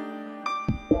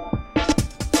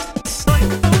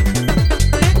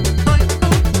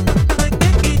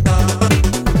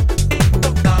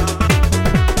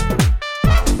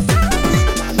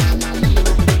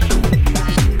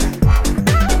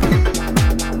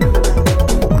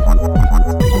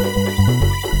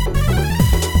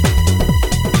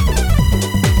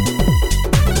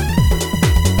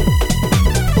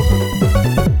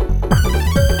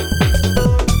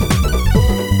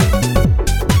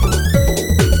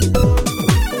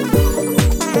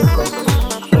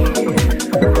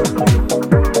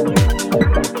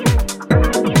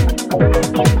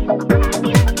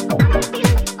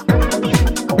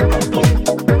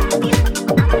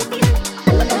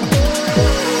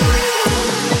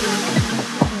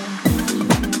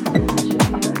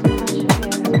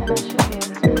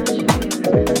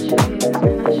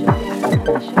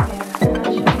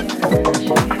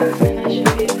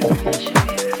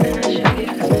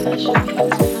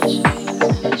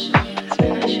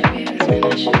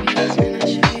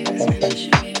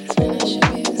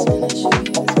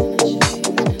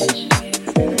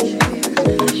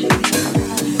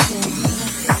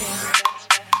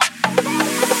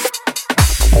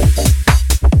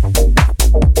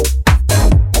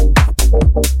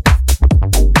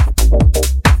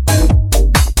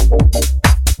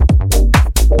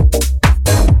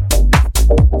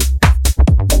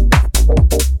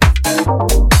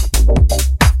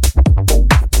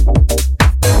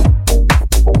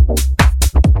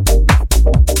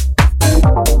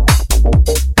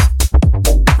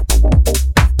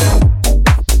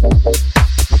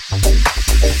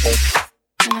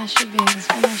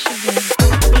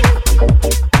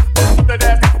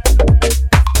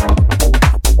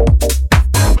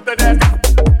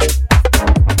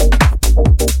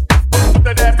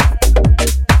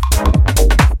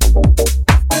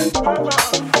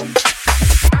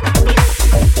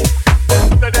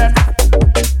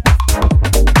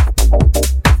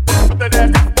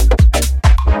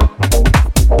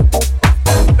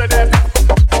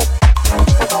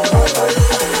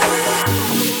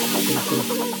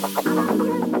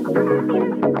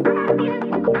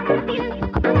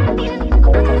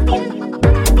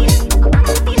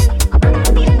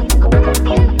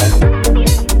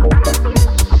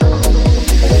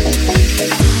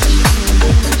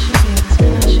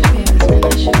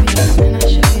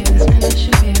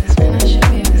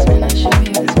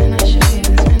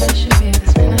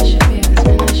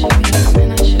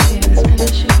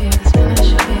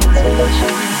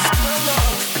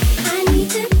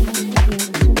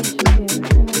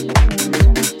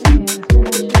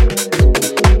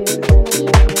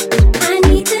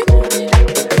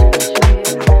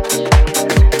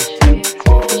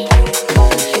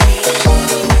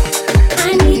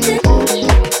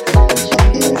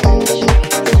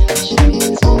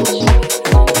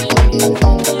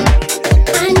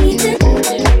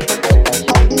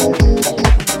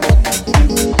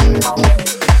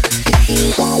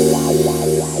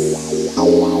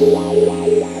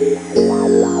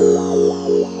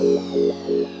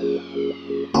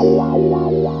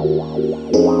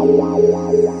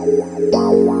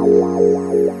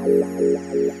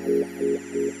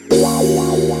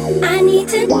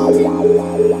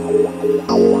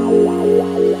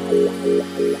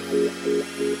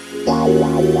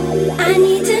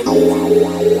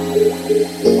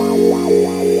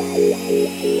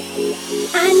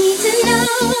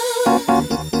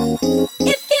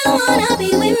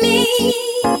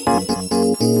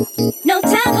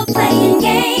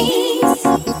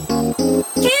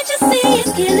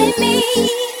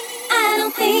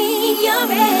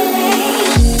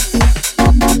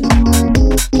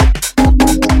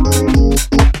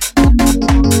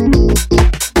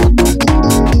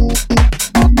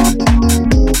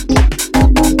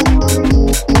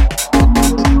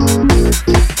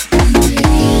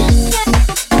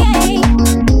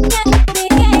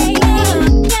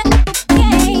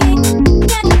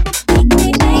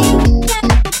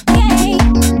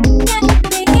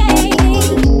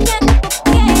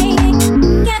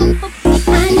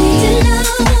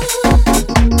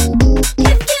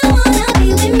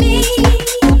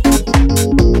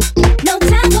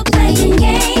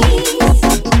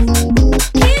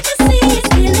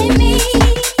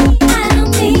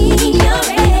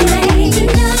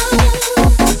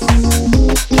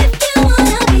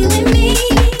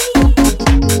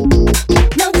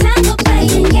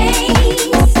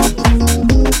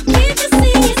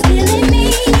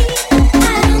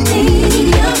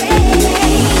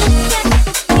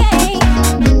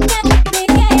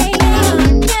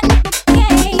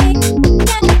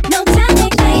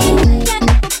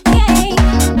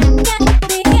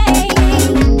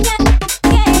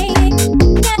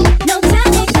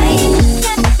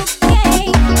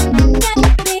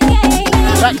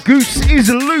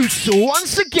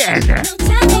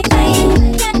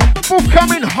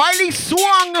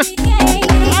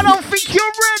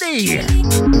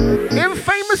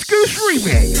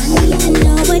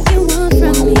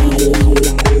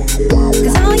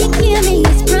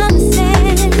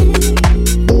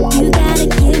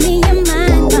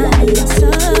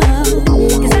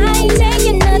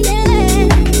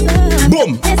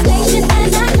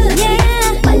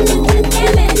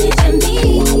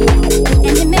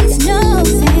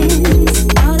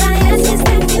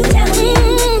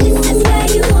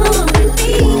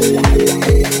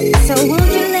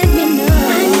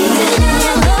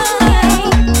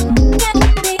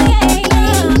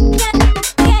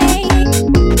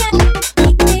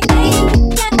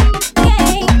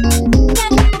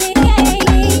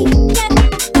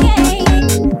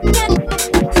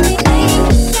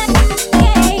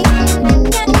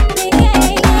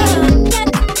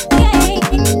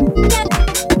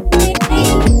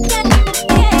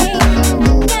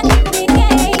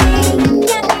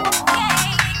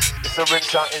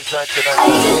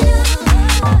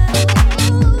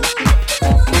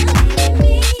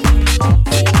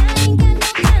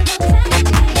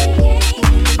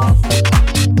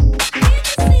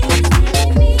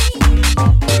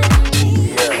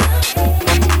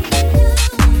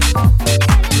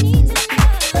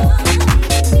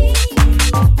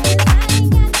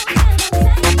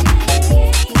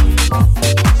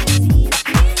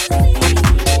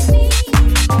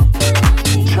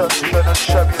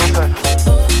 Chubby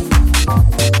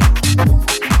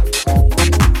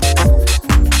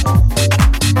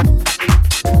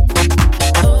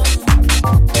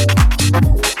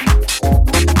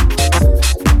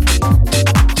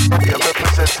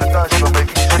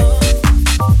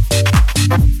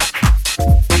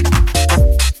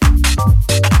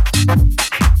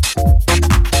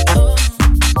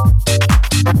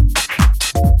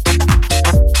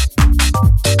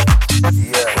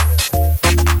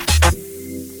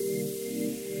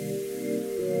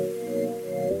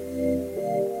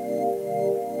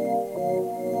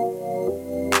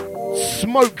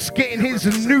Smokes getting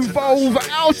his new Volve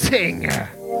outing.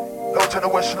 Go to the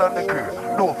West London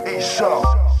crew, North East South.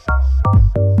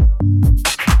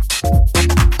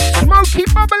 Smokey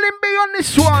bubbling B on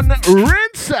this one,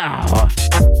 rinse out.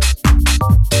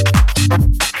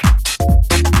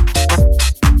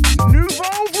 New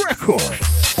Volve Records.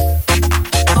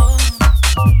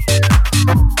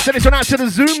 Send this one out to the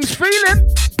Zooms feeling.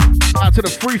 Out to the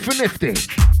Free for Nifty.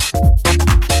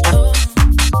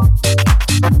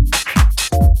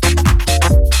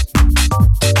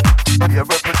 Yeah,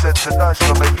 represents a nice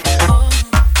one, baby.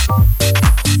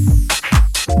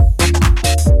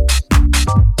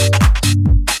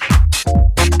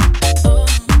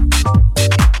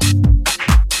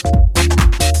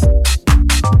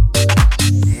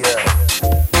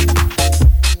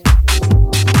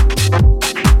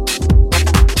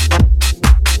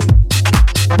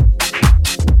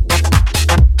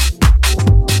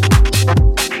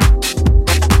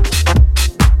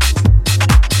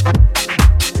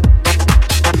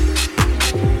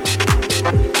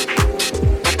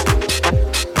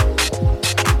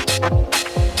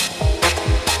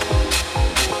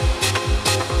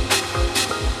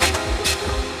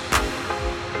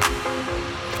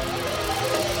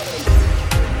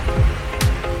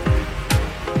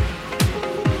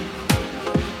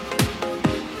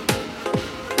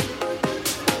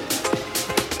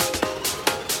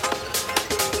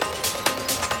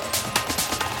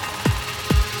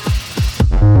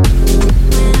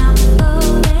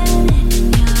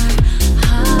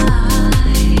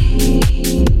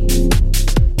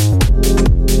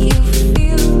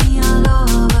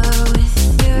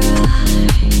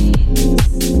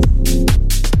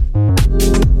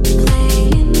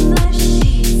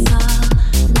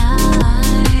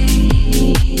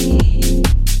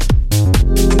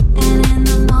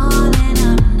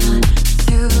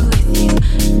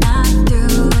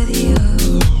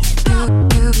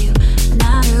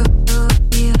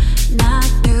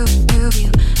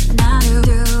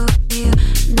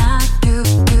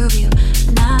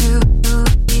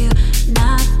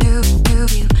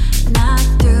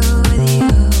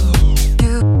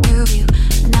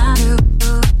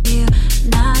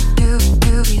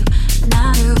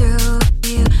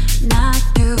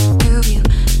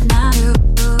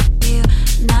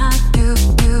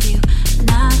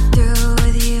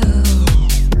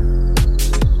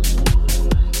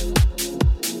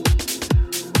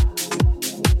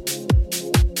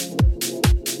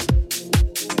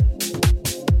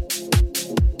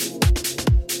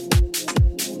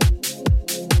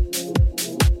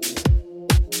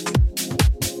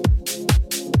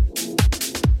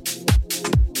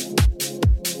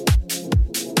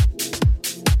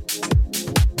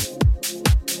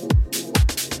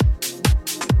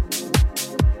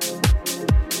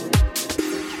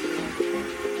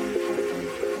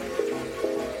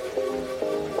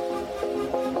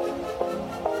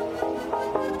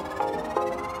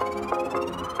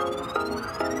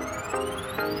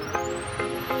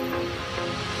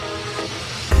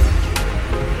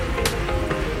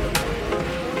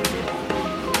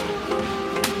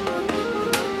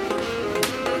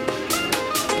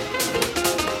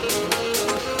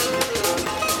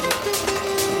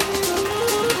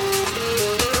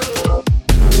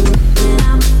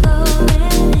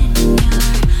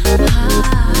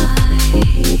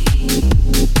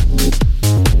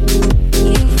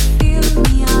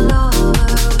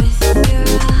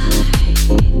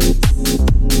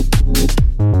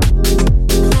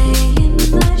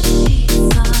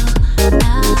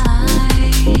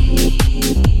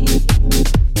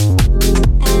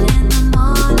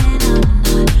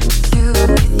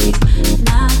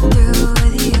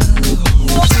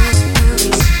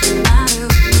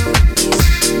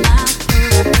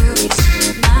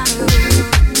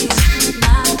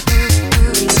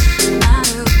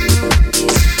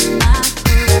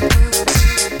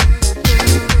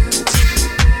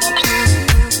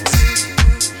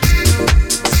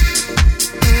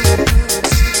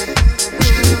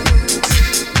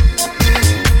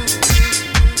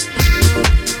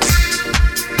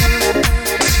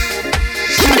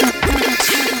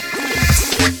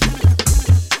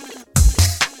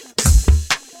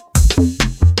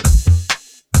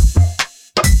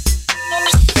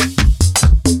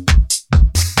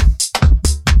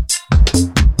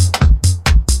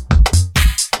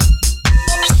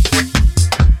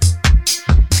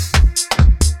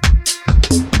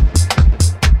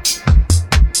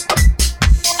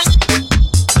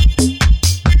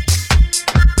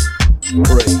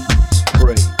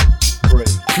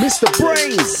 Mr.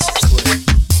 Brainz.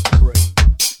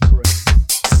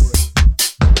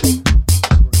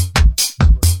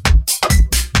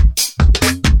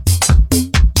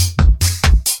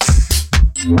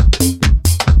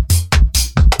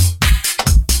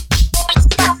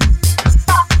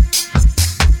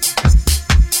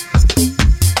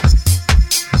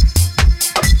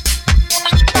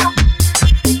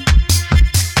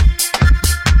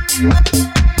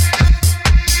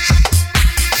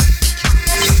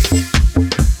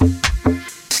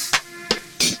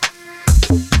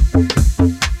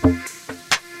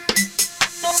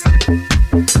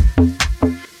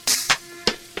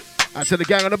 Out to the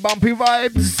gang on the bumpy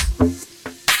vibes.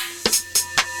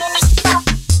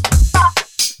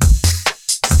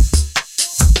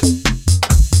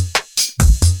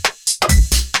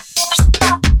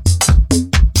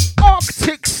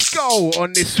 Arctic Skull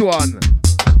on this one.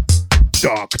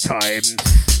 Dark times.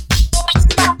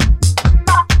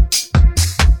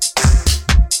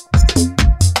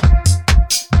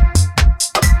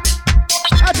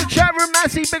 Out to chat room,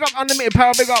 Massey, big up Unlimited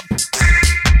Power, big up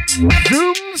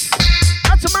Zooms.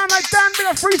 That's a man like Dan, big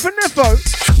up Free for Niffo.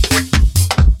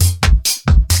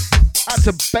 That's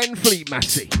a Ben Fleet,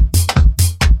 Massey.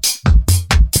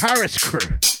 Paris crew.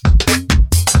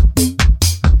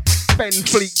 Ben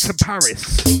Fleet to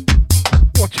Paris.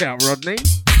 Watch out, Rodney.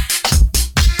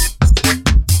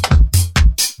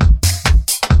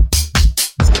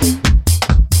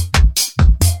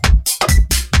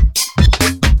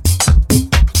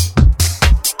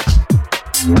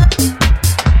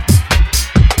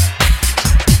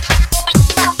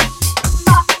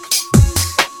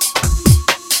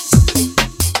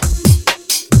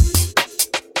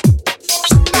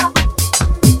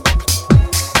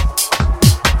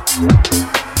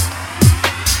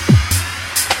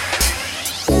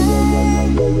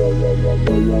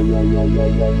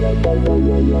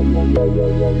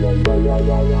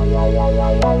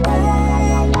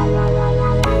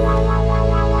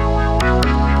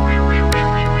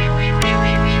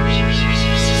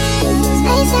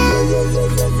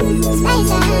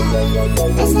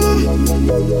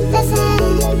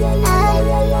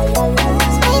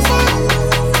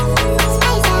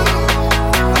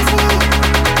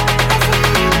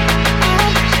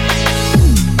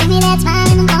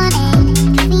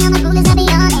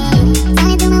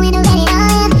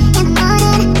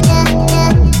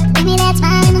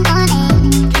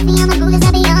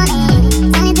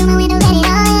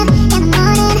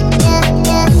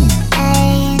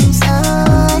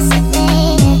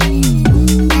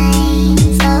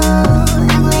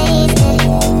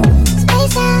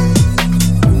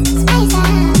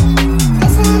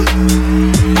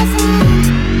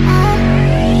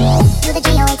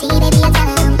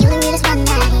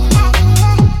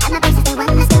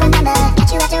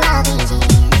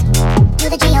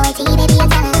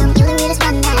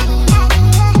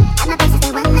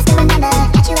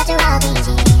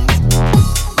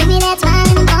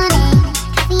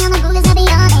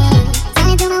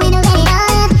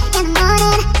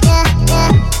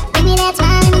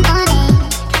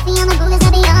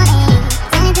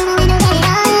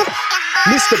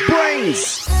 Mr. Brainz.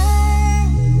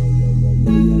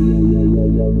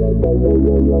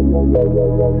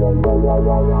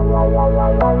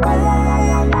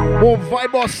 More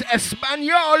Vibos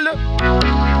Español.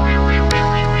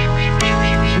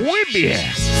 Muy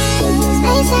bien.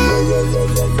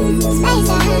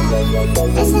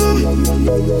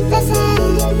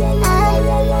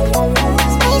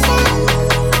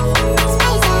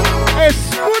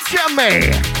 Escúchame.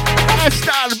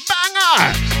 Estás banger.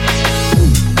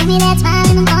 Give me that smile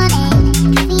in the morning.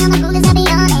 Coffee on the coolest, I'll be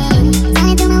on it. Turn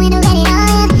it through my window, let it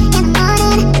on in the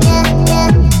morning. Yeah,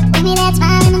 yeah. Give me that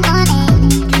smile in the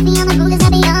morning. Coffee on the coolest,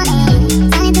 I'll be on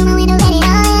it. Turn it through my window, let it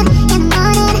on in the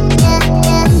morning. Yeah,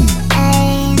 yeah.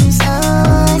 I'm so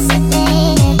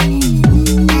sedated.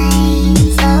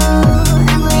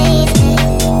 I'm wasted.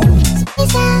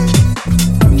 Space out,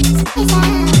 space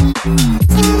out.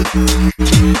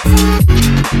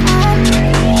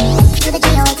 To the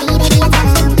G-O-T, baby, I tell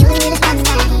them you the realest one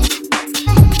tonight.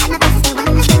 At my place, stay one,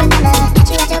 I still remember. Got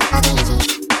you at your RPG.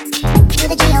 To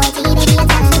the G-O-T, baby, I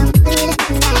tell them you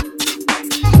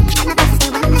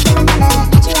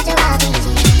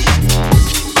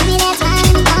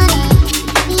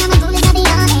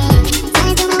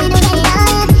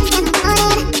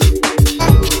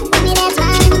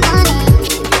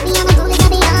the realest one tonight.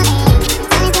 At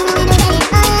my place, stay one, I still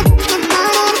remember. Got you at your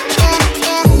RPG.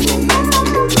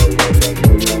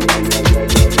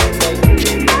 Give me that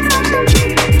smile in the morning.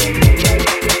 Coffee on the coolest, I'll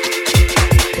be on it.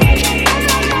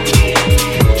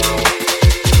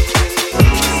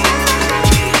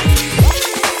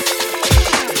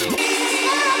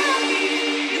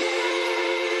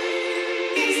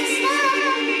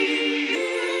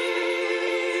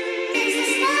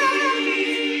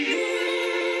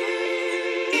 Turn it through my window,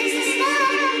 let it on in the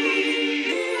morning.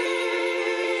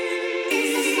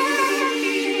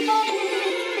 Give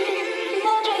me that smile in the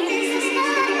morning. Coffee on the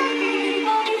coolest, I'll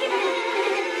be on it. Turn it through my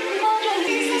window, let it on in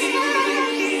the morning.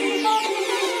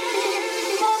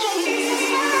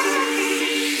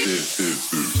 Yeah,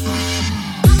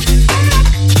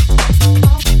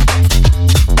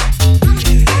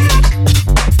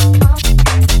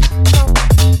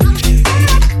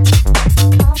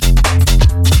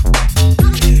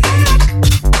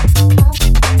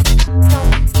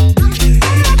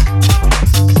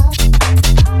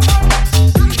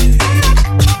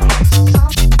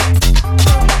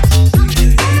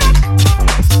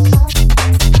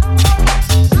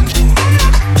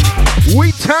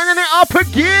 it up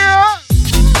again.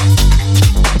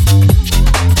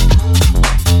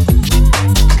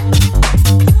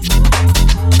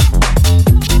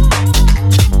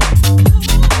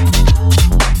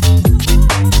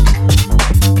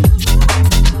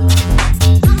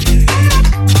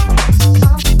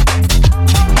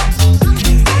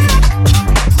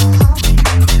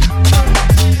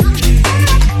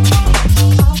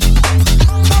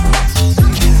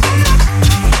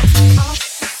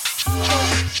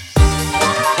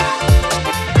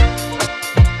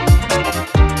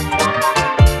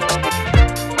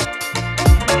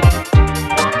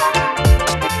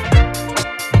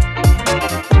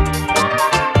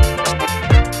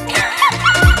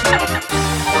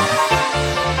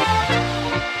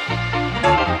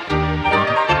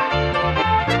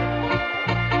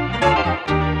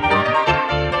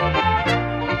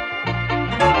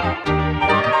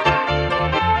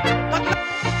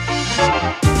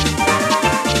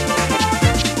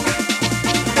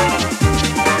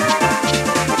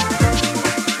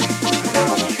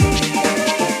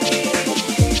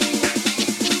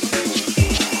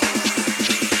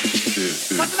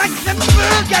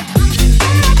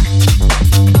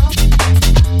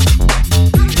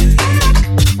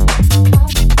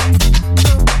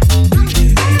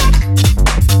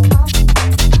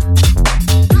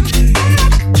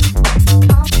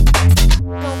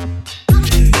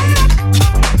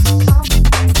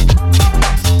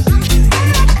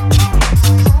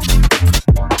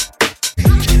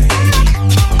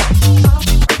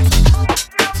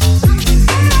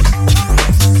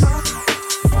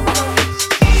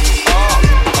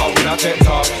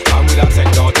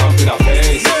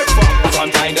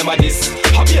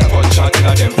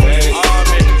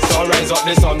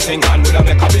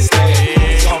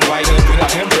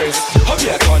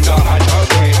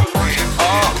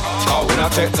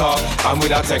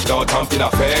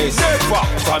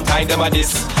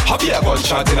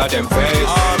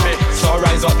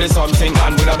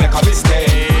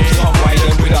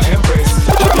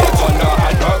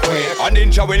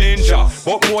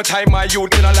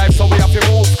 Youth in a life, so we have to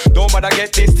move. Don't bother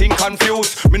get this thing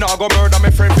confused. Me not go murder my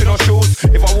friend for no shoes.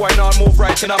 If a boy not move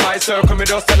right in a my circle, me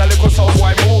just tell a little some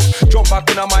boy move. Jump back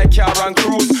in a my car and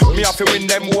cruise. Me have to win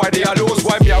them boy they a lose.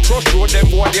 Why me a cross road them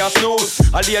boy they a snooze.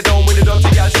 I lay down with the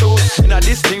dirty girl shoes. In a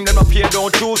this thing them up here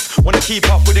don't choose. Wanna keep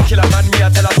up with the killer man, me a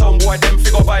tell a some boy them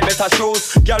figure buy better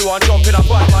shoes. Girl want jump in a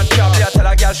bad man cab, me a tell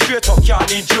a girl straight up can't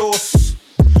need juice.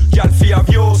 Girl fear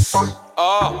views.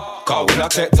 Cause we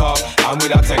not take talk, and we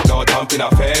not take no thump in a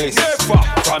face. Never.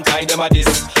 From time them a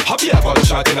this, have you a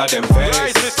gunshot in a them face?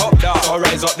 Rise it up down. So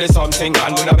rise up this something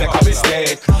and we not make a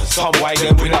mistake. Some white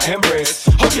them we not embrace.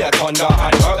 Have you a thunder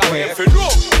and earthquake?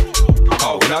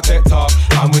 Cause we not take talk,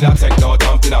 and we not take no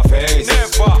thump in a face.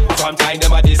 Never. From time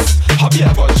them a this, have you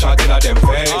a gunshot in a them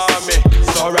face?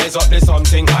 So rise up this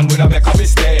something and we not make a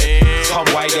mistake. Some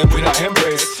white them we not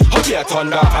embrace. Have you a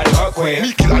thunder and earthquake?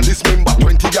 Me kill and dismember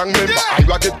 20 gang member. I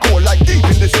will get cold like deep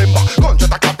in December. Guns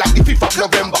at a cap like the 5th of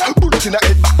November. Bullets in the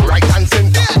head back, right and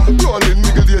center. Rolling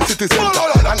nigga the city center.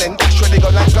 And then dash where they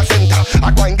go like placenta. I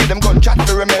go and give them gunshot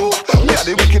to remember. Me are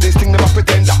the wickedest thing them a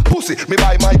pretender. Pussy, me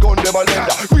buy my gun them a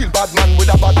lender. Real bad man with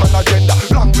a bad man agenda.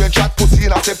 Long range shot pussy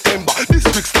in a September.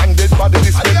 District standard body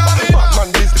dismember. Bad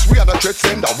man business we are the threat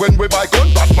sender. When we buy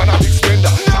gun, bad man a big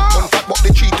spender. Fat gun fat but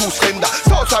the key too slender.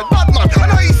 Southside bad man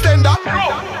and a Eastender.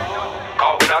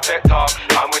 Cause we not take talk,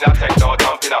 and we not take no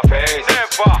thump in a face.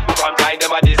 Never. From time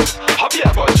them a this, have you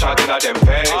a gunshot in a them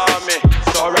face?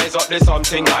 So rise up this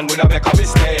something and we not make a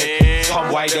mistake.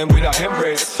 Some white them we not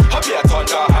embrace. Have you a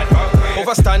thunder and earthquake?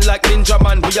 Overstand like ninja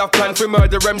man, we have planned for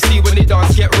murder MC when the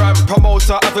dance get rammed.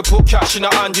 Promoter have to put cash in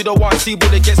a hand, you don't want to see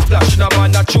bullet get splashed in a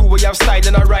man. Not true, we have style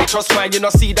and a righteous mind. You know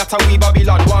see that and we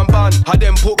Babylon one band. Had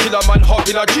them put killer man hop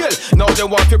in a jail. Now they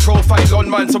want to profile on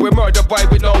man, so we murder boy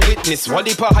with no witness. One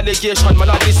deeper allegation man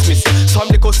I dismiss. Some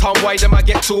little sound why them I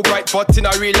get too bright, but in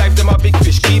a real life them a big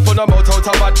fish. Keep on them out of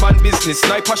bad man business.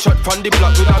 Sniper shot from the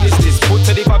block, we not miss this. Put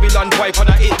to the Babylon wipe on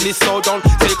a hit list, so don't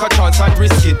take a chance and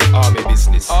risk it. Army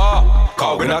business.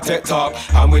 Cause we not take talk,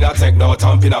 and we not take no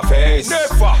thump in a face.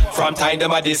 Never. From time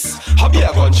them a this, have you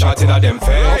a gunshot in a them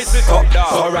face?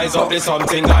 So rise up this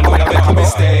something and we not make a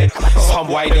mistake. Some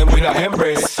white them we not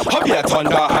embrace. Have you a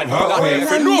thunder and earthquake?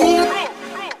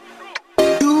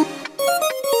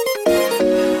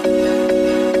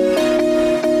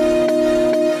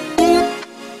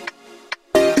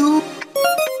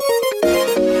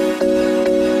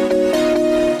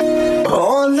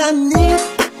 All I need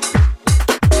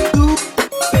you,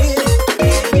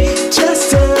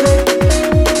 just tell it.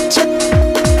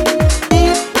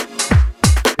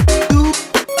 You,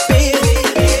 baby,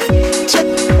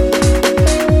 just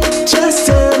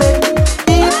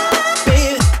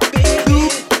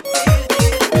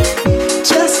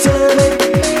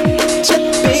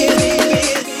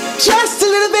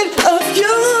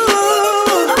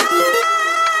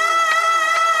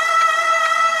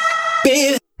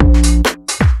baby.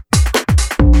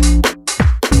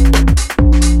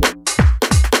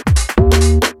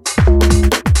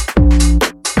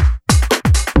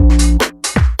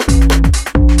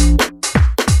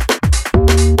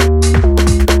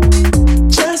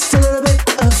 Just a little bit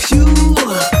of you.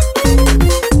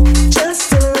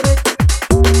 Just a little bit.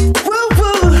 Woo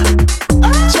woo.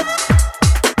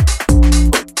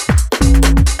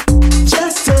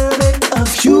 Just a little bit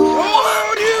of you.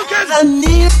 I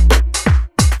need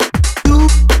you,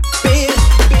 baby,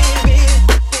 baby,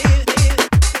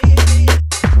 baby,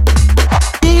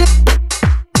 you,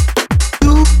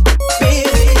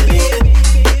 baby.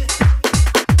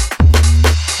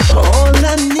 All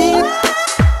I need,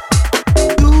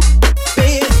 you,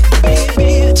 baby,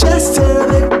 just a little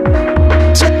bit.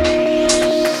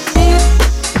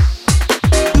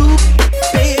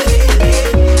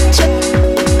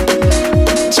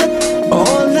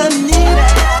 All I need,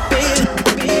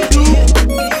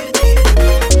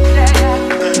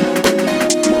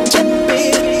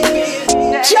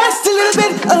 just a little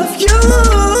bit of you.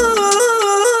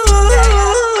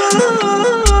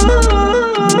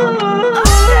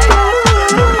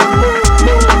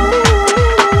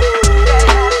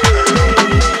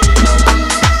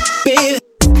 Baby.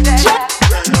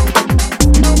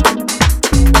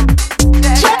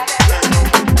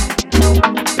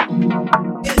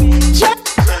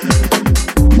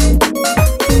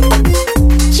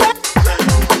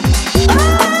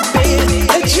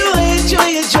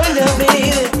 Enjoy now,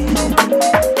 baby.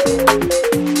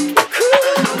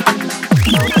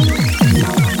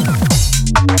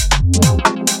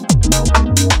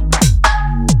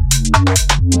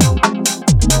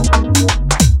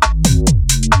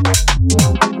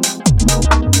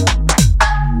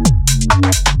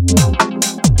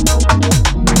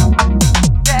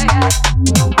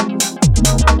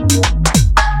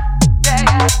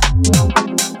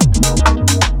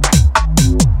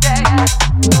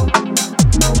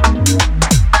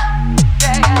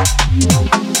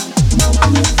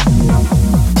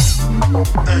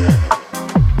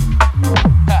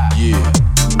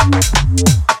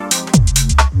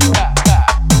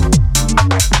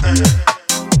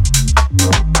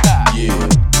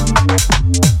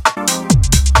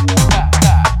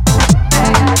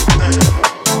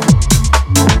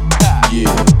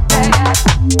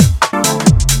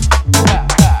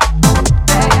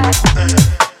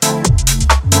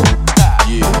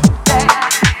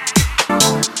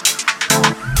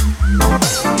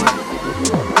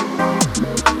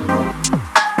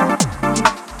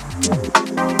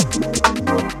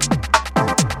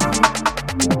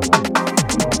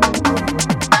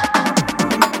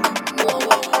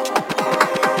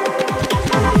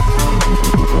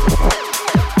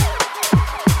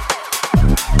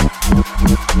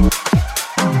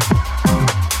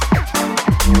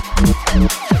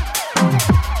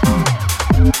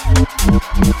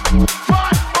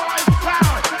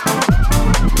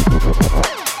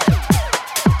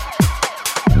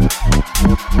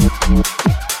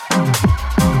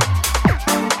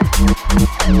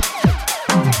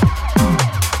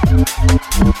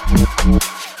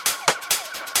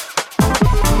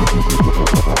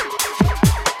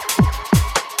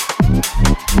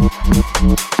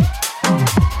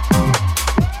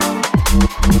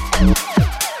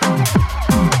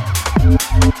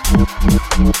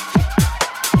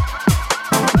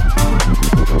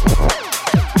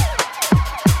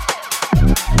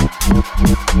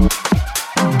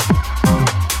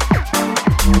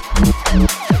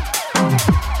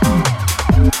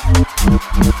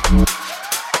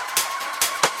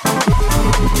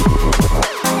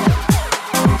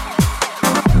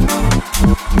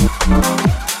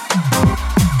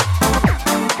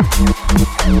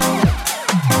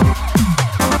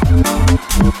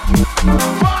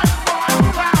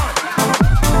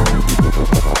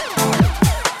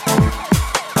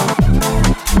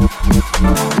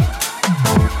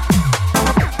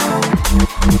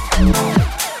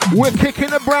 We're kicking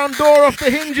the brown door off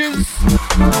the hinges.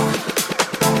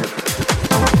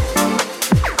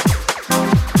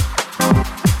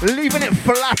 Leaving it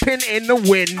flapping in the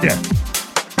wind.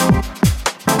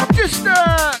 Just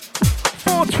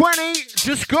 420,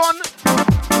 just gone.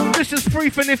 Just as Free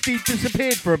for Nifty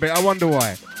disappeared for a bit, I wonder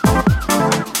why.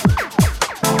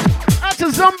 That's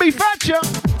a Zombie Thatcher.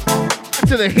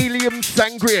 To the Helium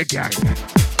Sangria gang.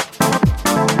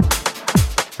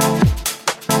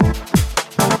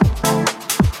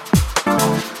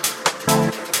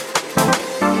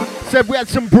 Said we had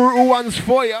some brutal ones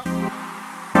for you.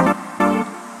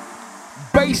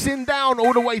 Basing down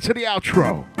all the way to the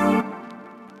outro.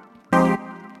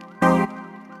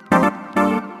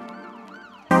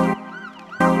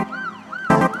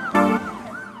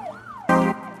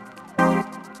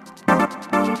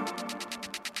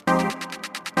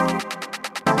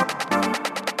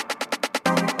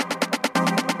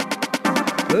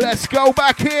 Let's go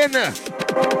back in. Well,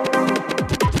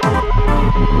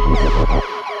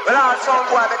 all some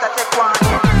boy better take one.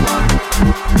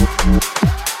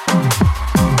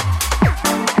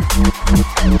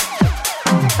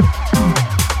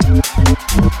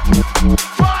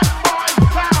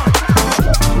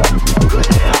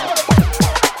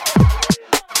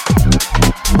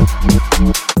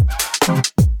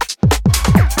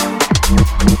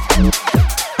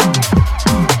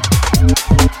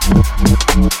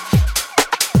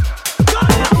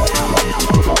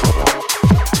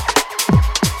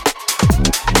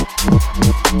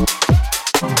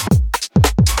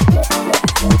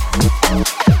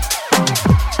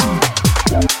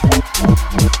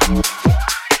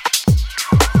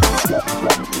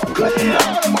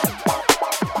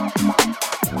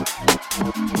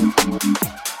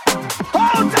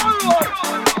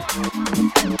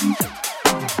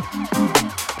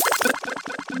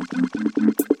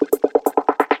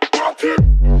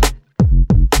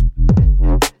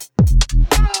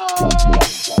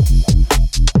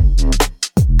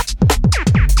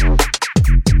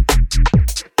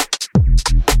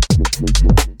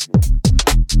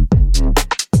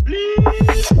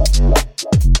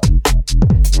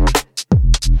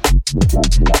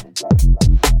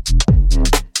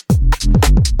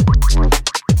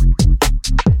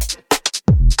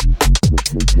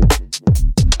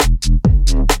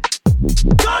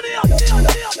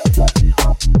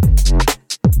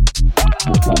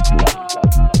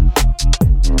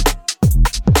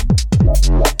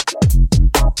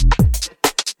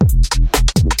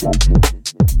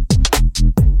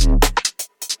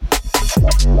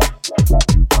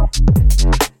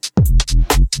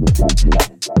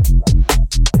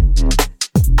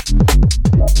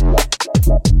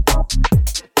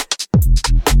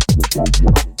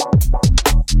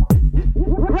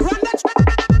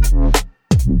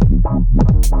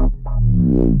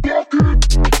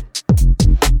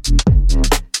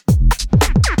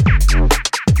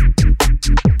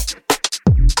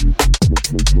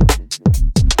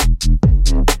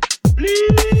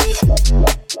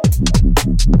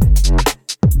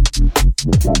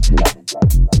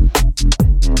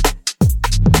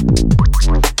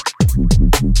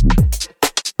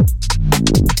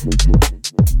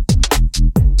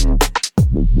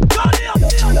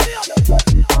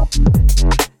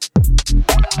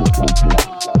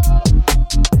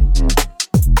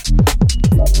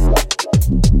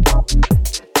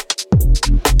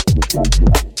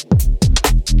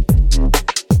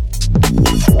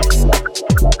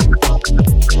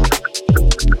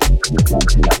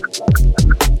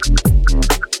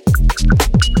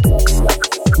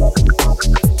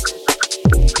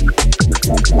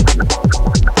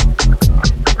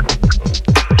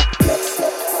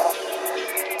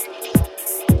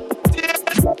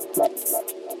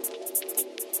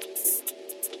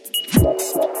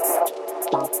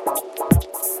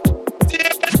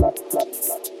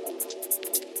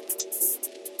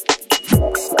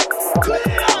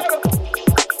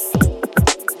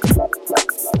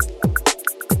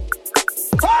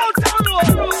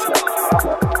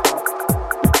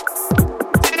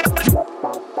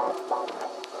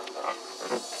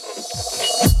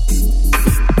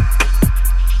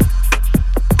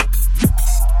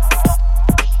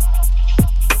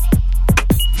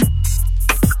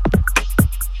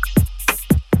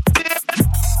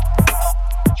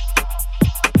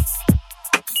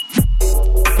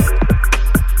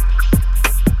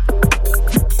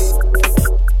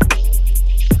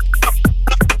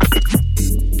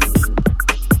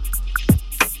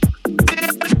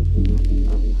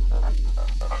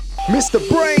 Mr.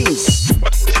 Brainz.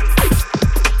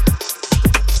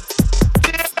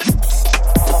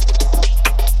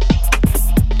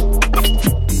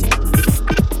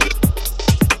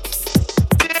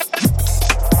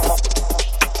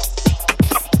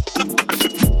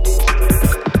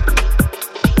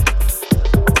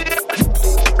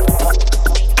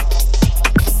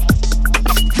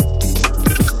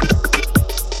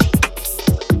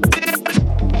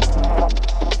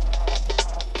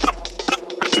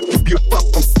 You fuck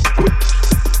 'em with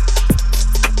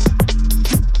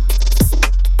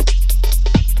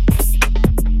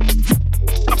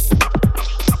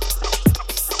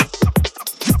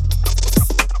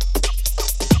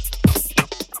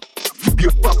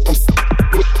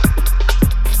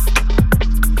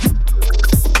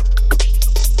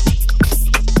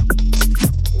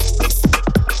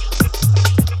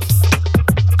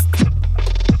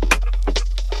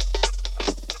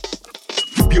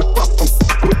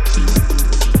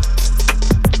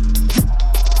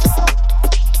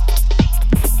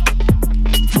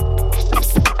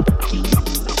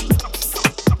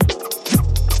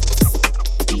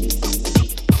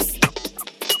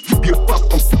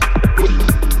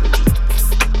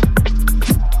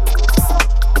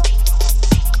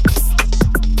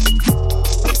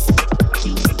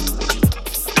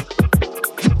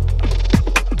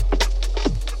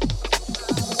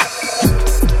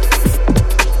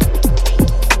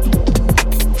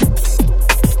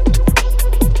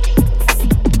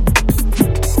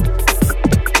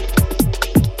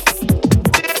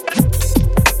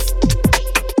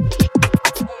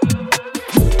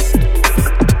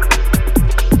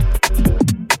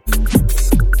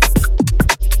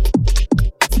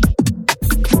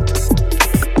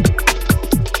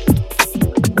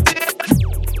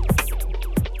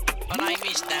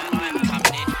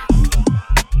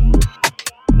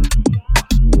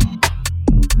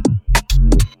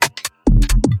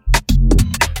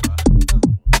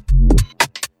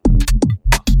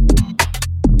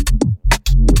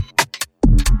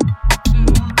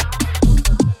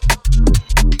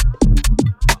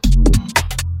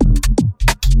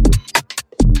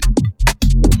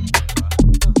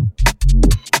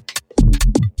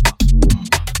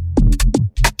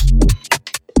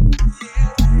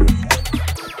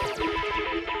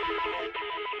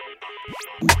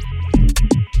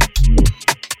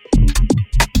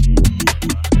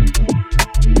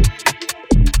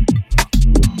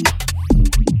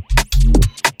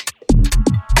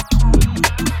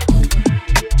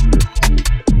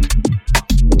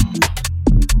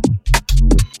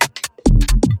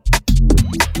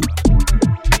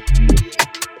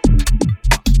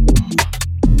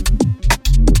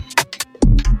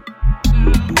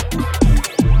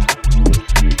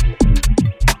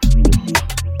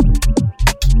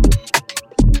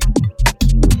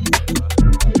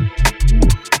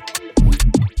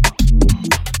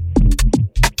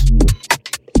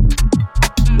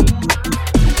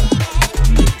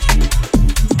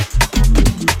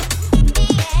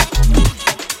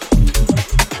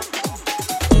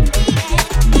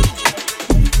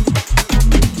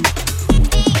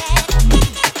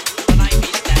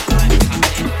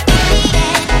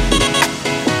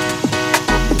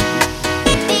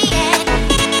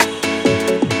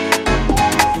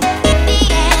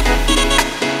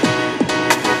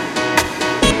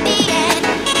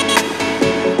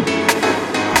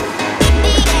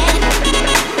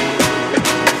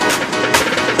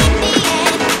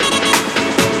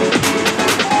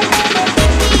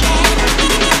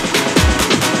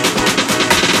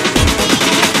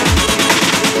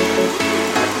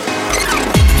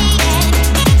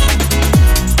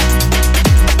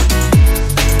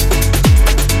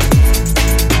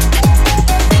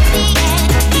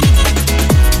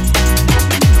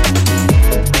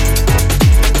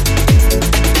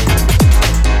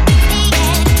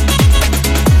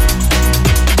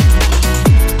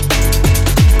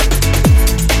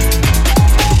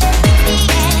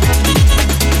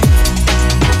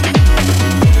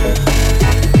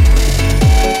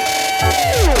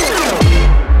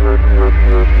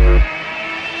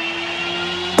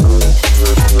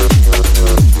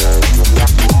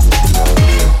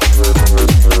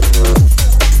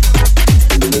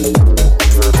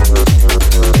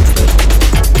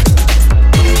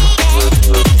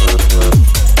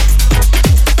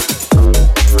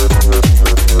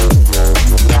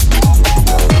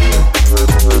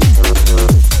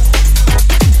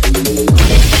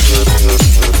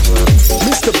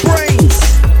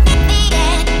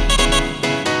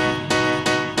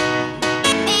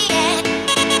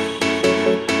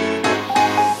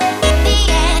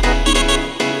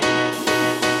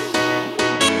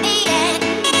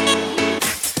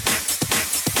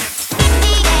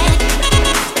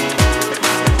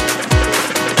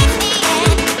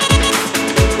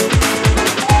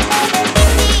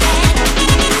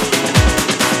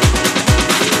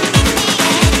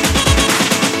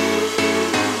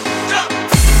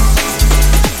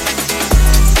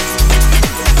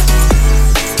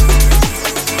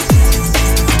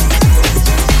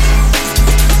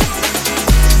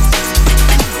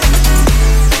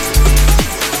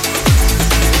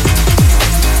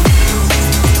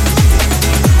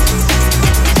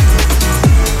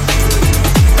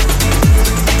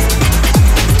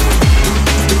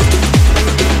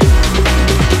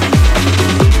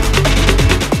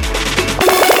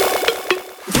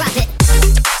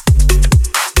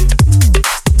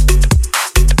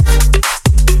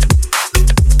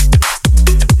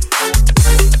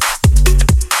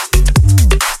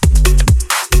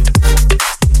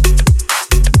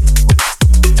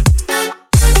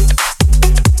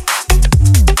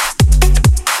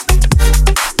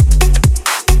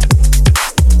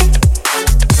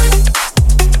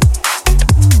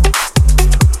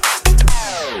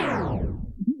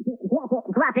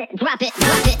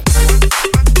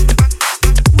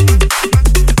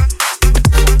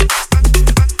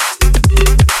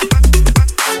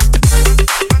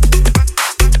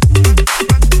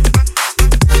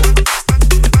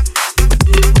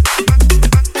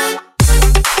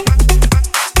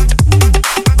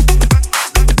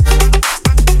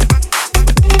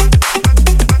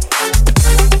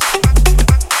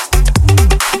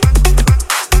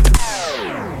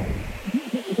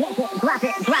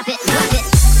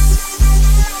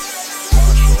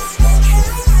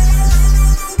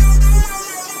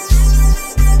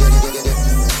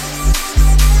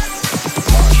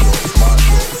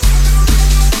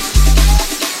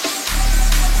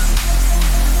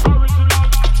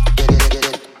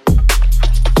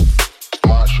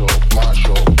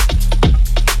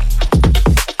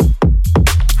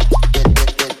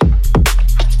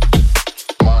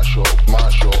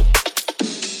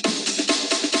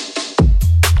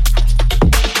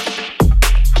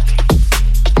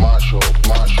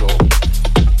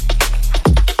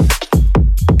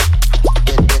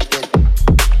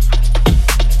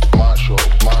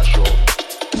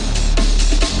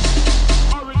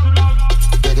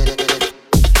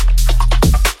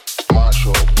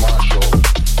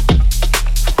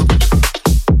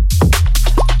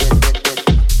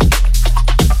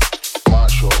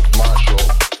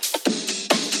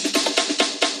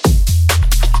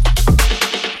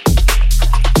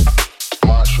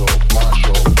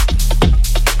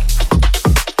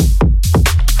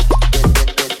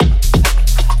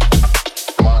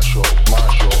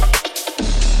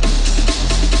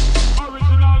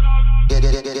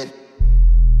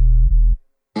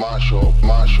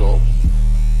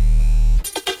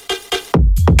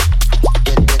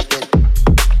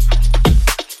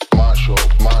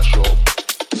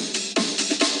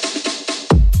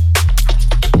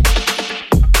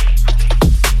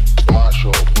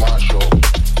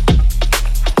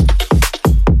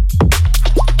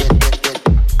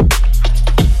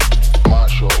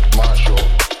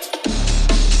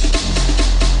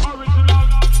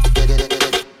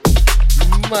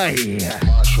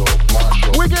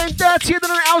We're getting dirtier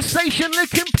than an Alsatian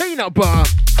licking peanut butter.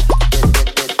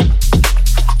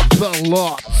 The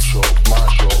lot.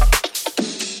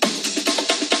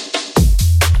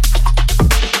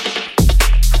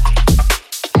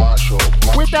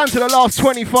 We're down to the last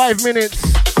 25 minutes.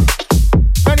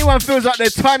 If anyone feels like they're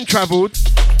time traveled,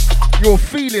 you're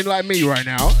feeling like me right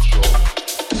now.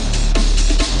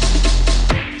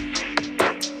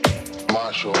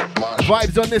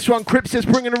 Vibes on this one. Crips is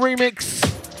bringing a remix.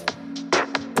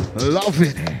 Love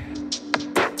it.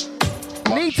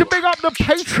 Need to big up the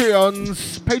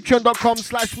Patreons.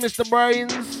 Patreon.com/Mr.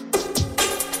 Brainz.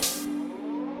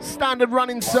 Standard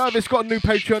running service. Got a new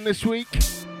Patreon this week.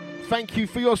 Thank you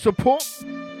for your support.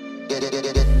 That's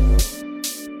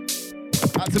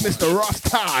to Mr.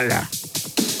 Rostal.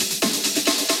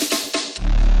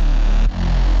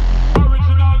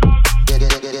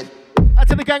 Out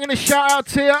to the gang in the shout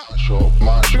outs here.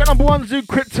 We got number one Zoo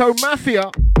Crypto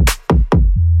Mafia.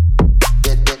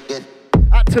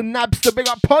 Out to Nabster, big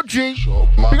up Podgy.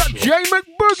 We got J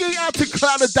McBoogie out to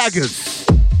Cloud of Daggers.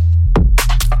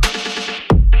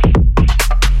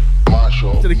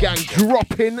 To the gang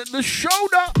dropping the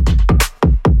shoulder.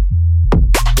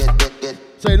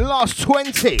 So last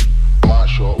 20.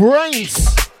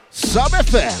 Brainz, Sub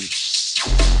FM.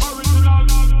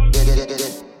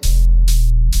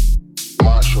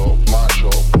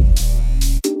 Marshall.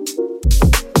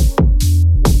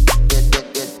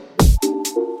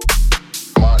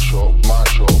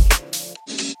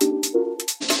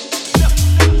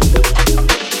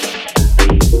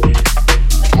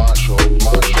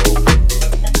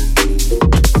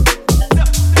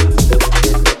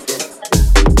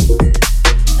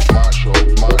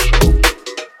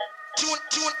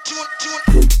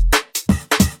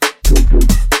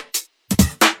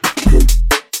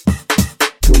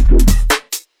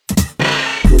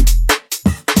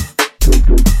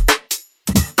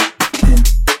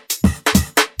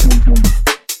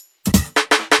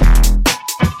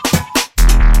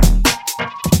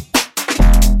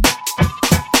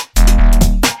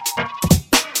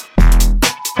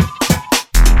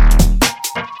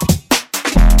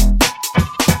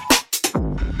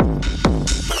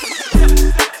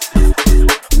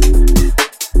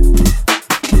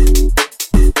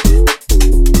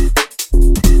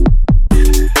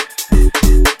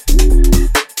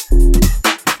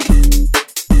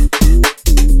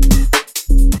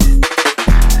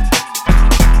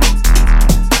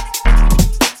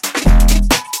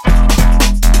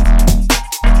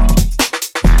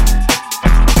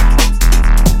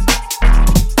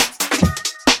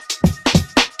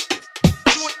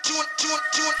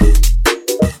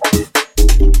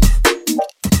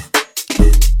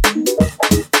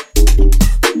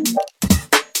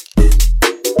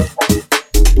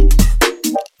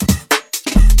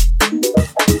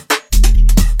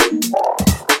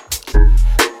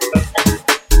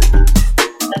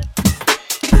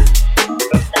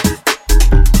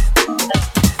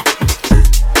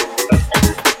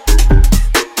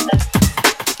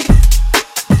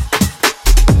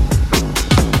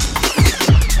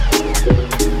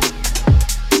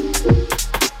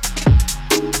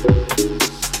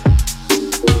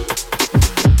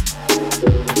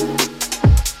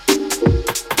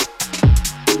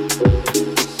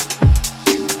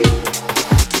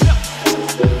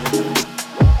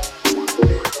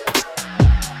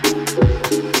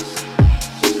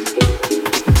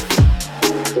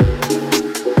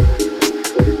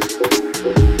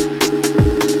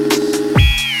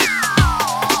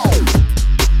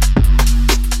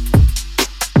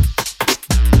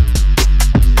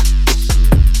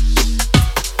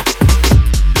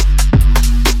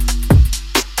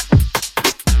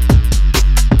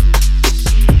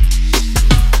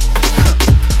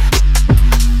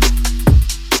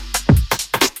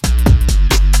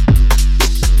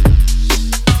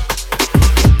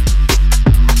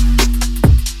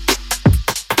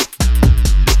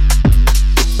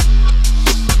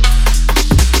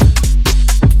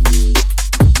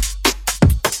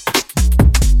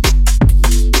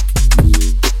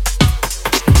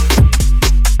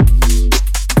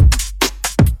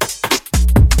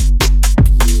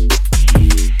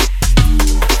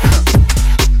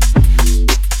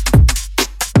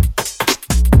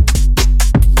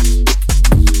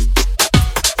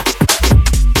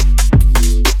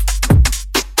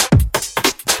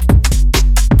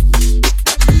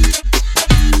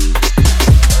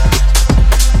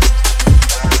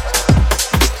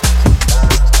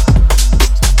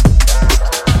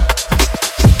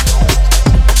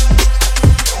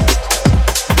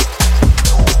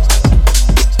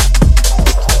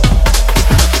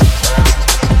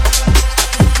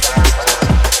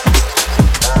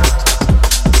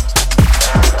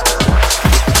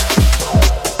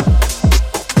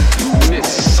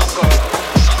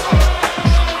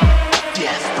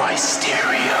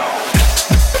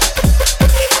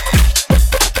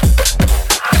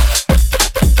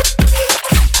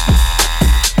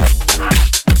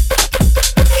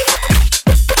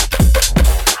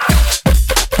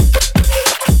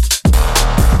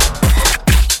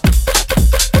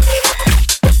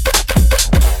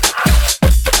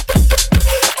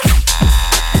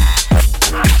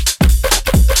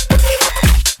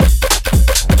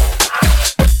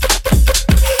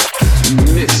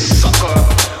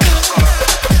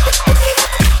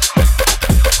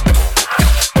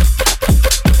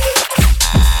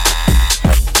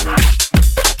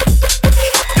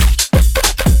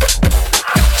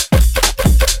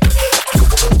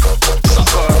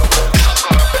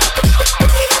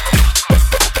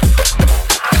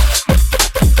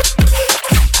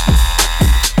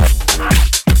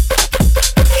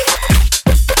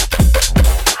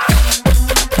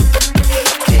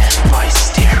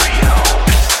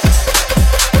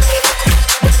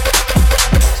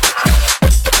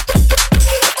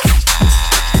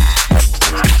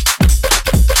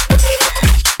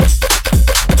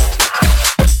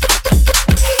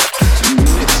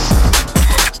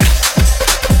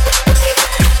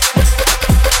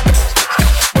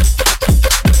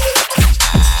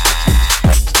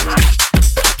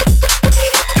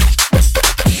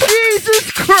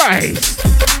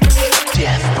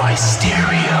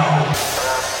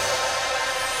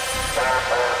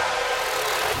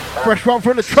 Fresh one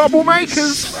from the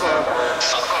Troublemakers.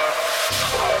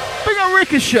 Big up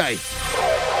Ricochet.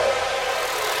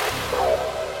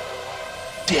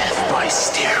 Death by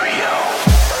Stereo.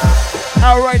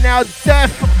 Out right now,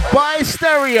 Death by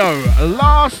Stereo.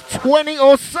 Last 20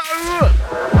 or so.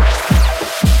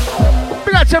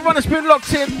 Big up to everyone that's been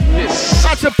locked in.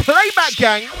 That's a playback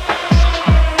gang.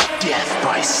 Death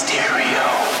by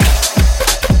Stereo.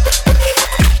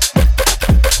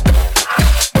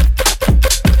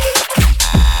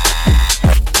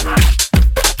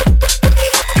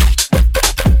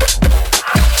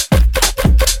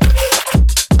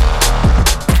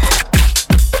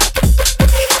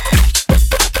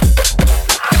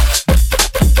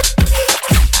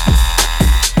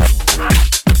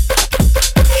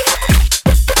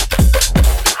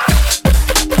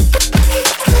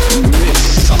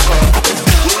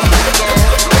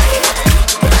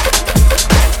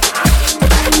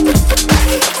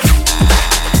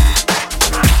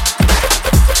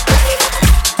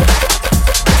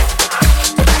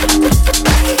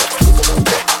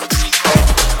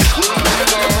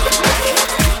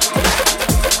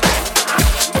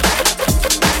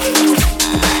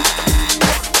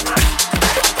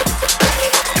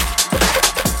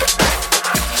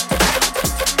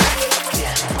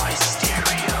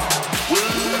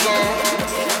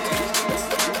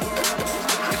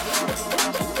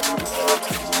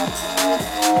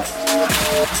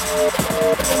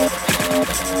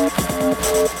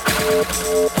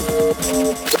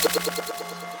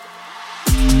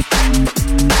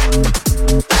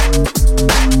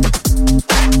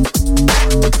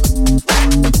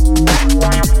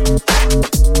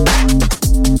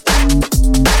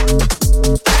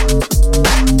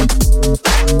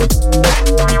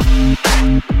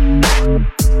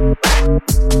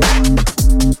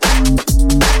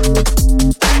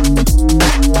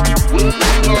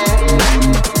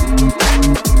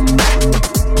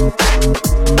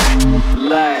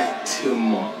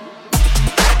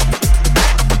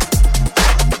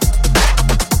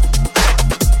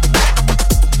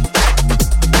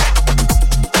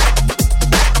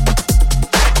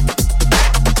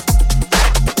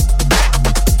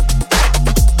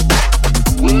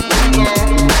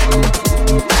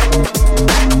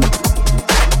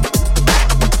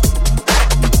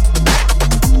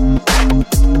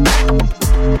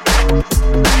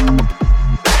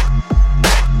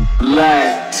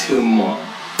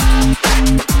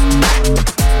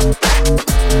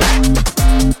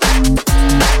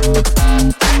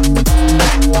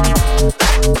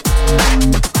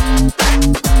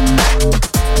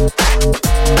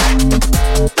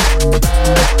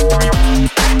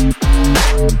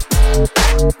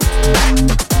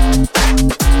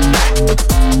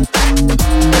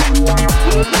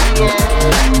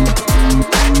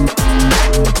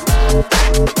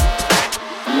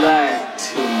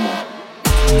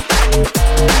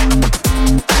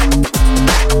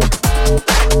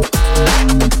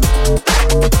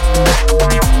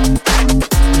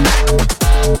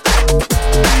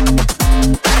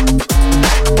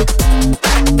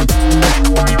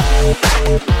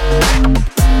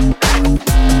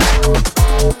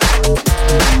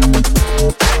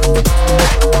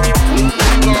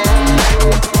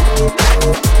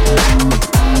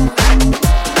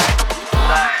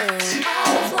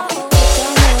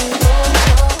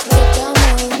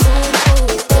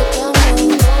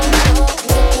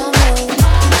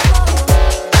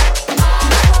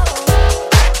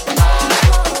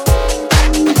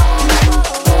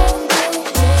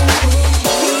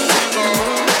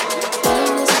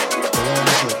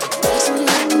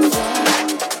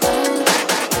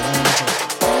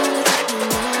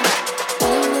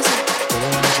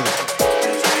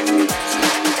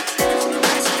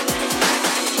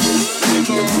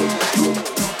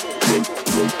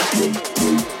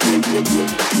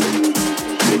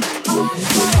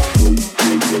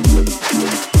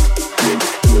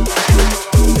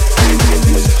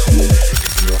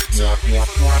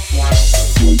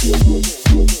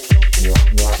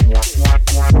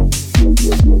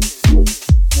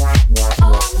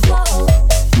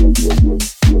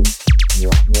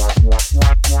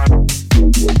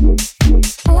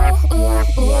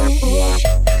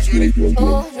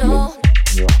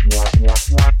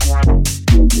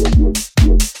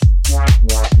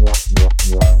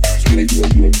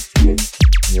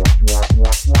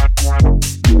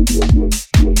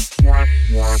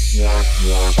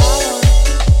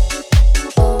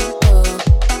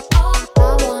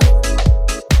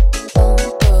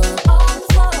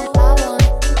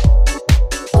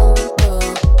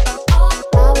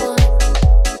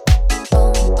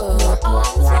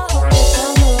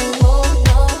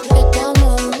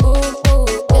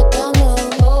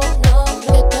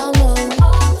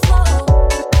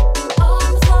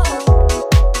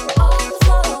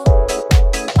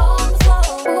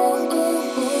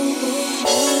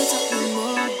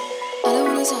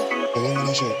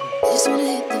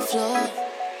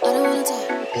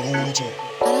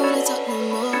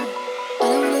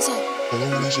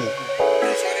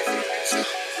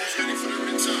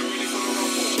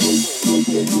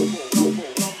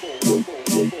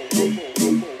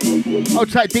 I'll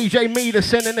take DJ Meter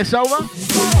sending this over.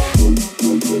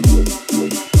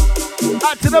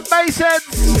 Out to the bass heads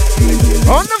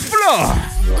on the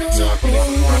floor.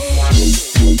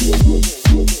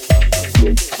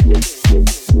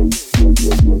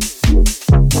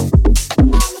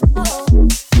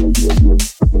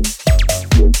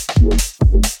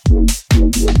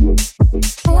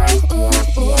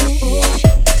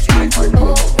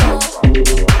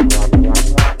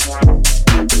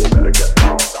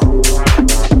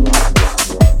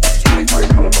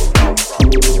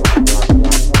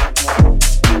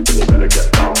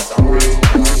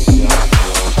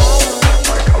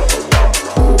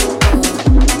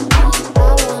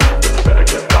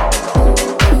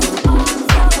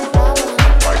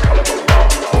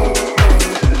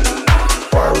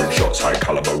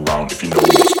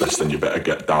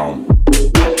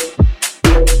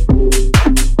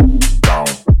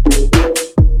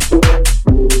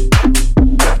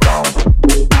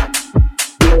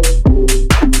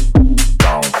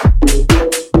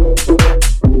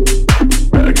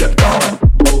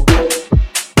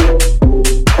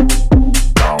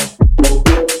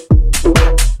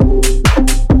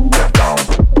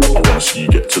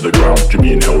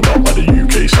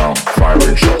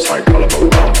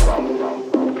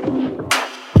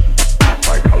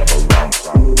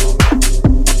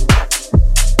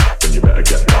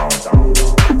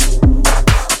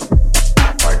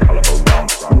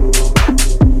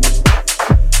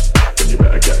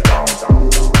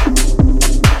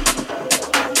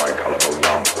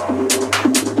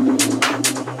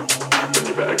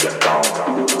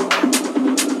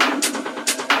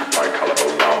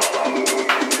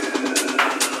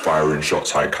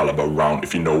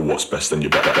 If you know what's best, then you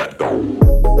better get down.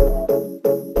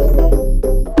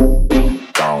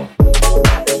 Down.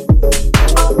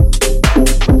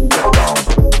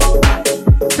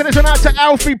 Send this one out to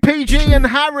Alfie, PG, and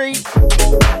Harry.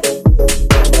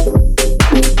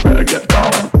 Better get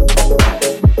down.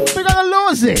 We got a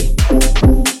Lawsy.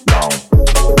 Down.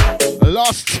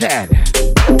 Lost 10.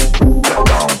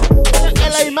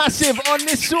 LA Massive on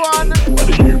this one. By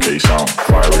the UK sound,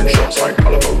 firing shots like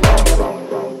caliber round.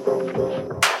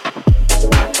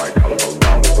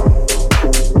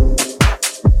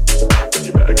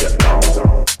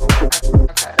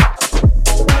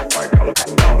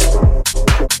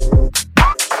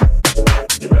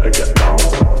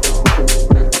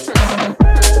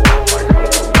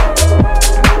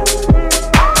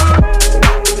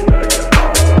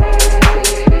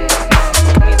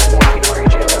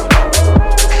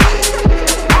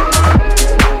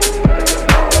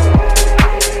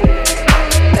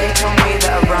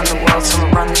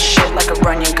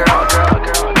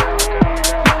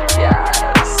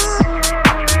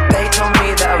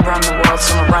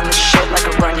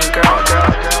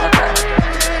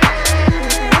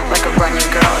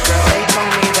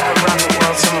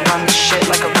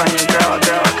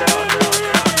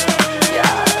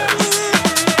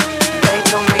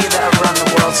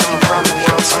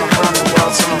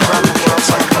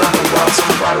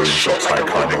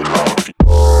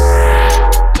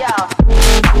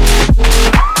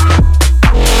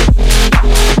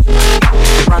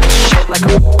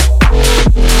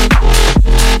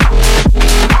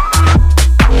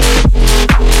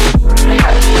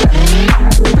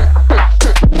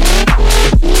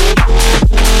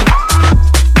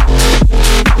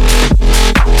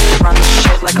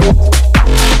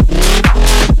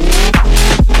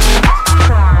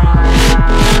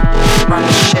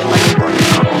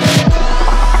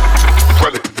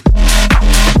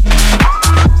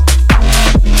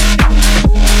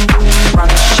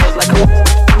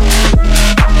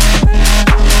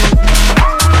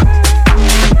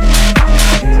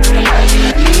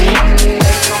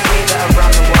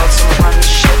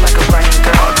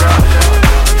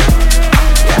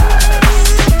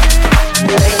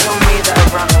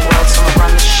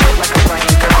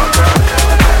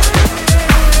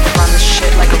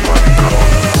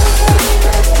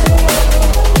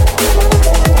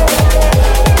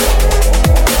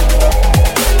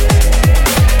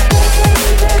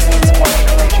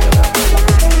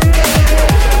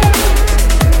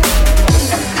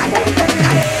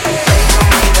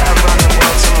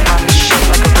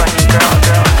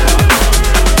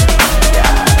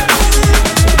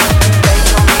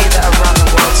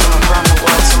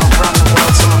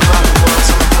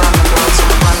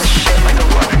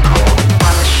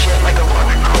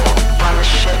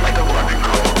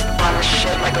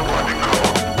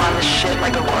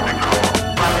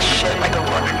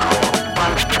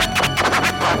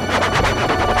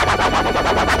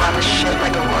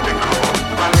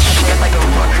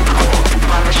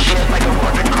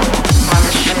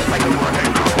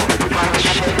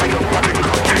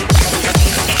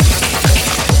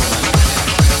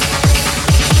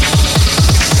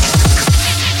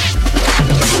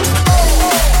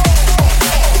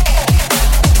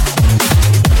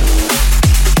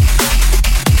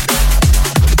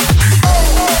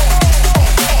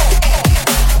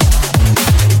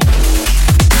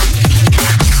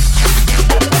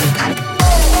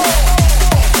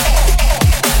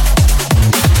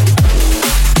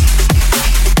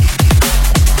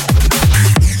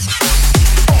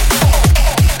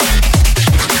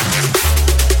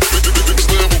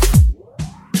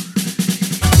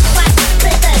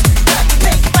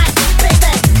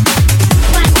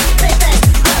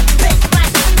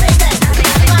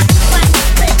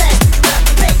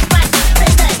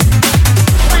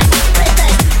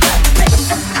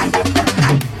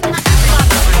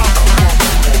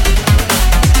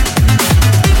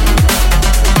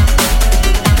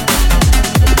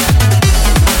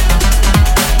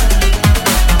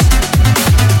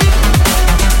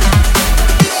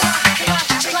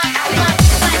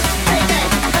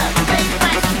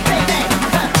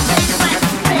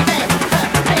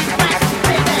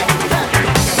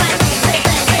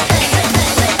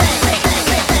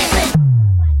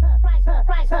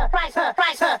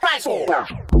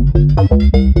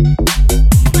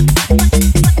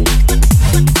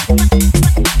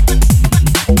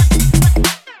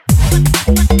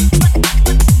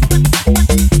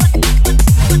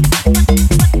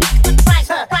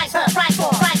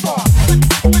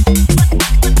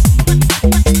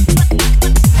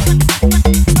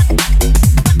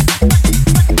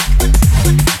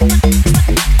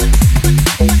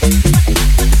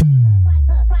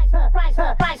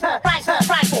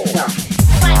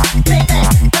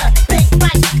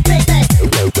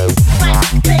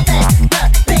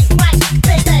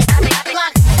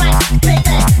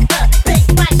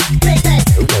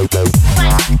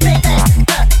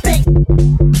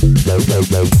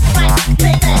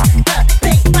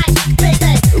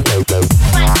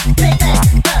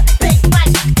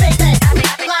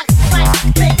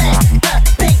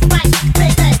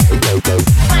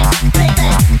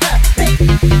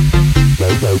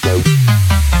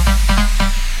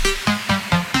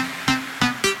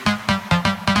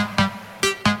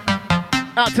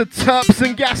 out to Terps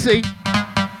and Gassy.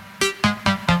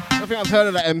 I think I've heard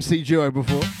of that MC duo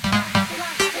before.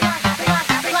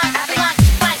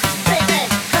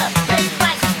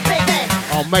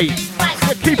 Oh, mate.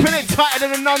 You're keeping it tighter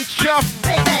than a non-chuff.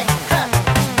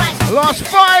 Last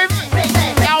 5.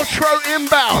 Outro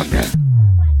inbound.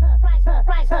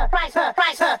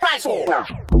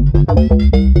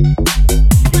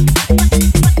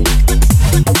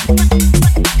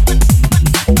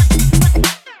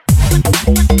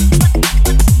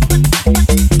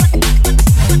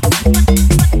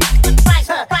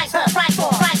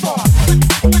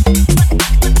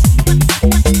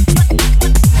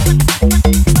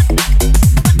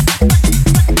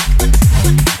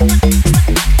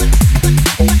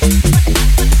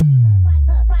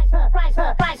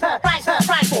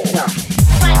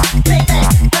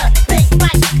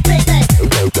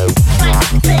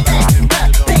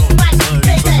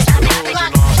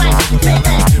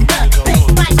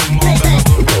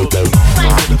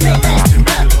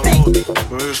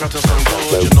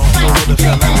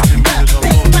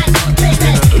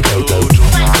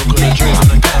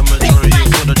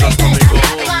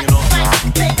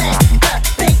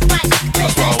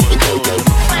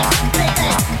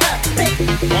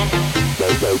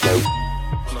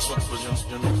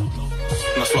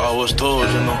 That's what I was told,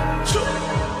 you know.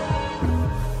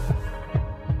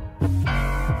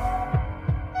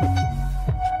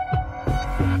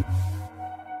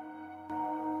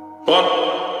 What?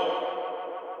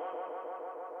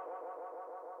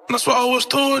 That's what I was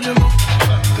told, you know.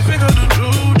 They think I do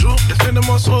juju. They think that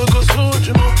my soul got sold,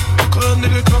 you know. Cause a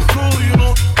nigga can flow, you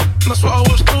know. That's what I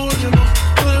was told, you know.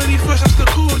 31st, that's the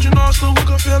code, you know. I still wake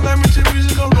up, feel like me to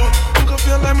music and roll. Wake up,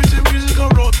 feel like me to music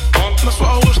and roll. That's what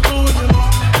I was told, you know.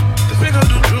 They think I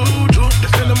do juju. They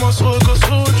think that my soul got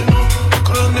sold, you know.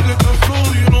 Cause a nigga can flow,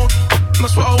 you know.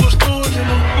 That's what I was told, you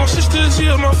know. My sisters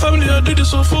here, my family, I did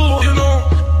this all for, you know.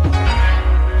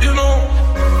 You know.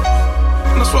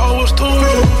 That's what I was told, you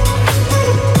know.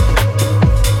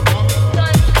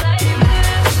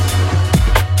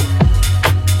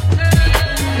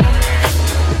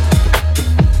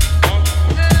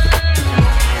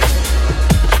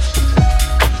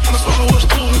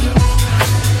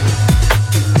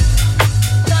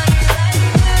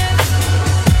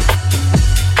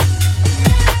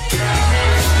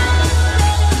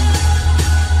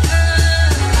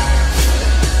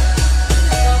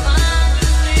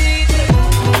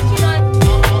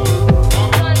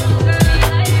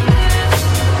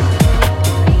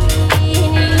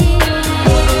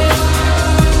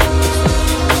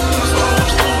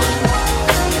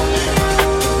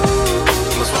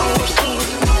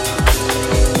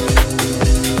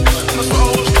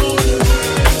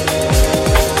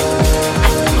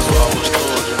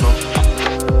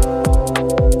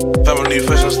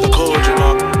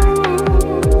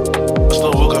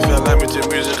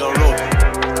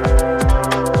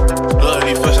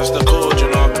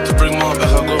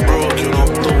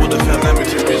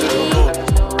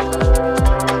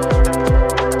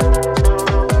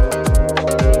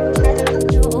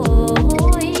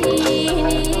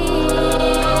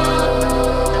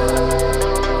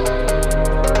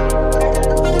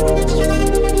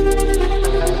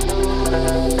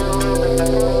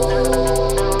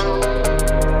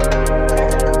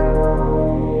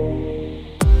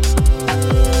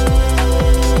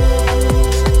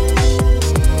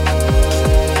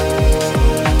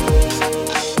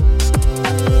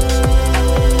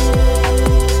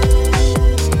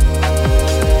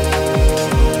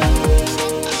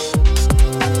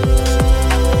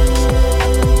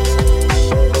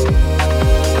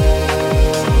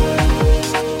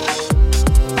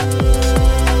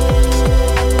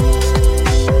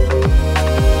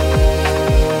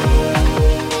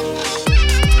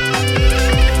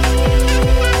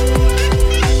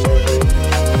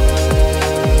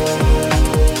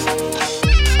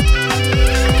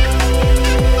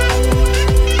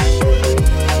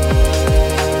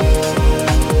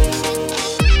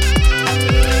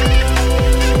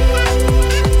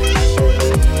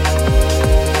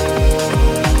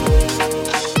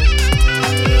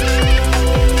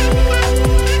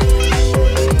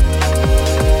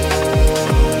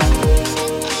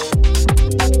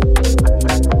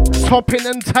 Topping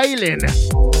and tailing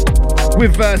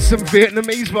with some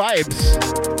Vietnamese vibes.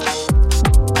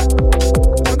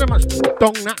 I wonder how much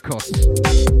dong that costs.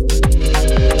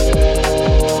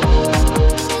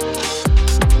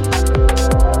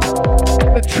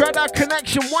 The Treader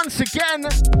connection once again.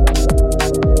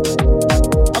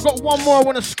 I've got one more I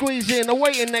want to squeeze in.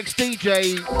 Awaiting next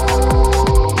DJ.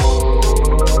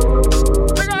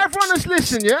 I got everyone that's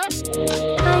listening, yeah?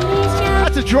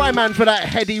 out to Dry Man for that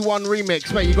Heady One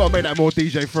remix. Mate, you gotta make that more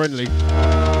DJ friendly.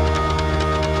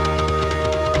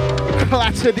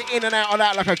 Clattered in and out of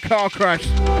that like a car crash.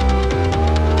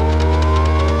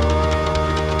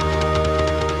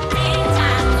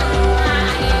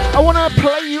 I want to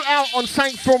play you out on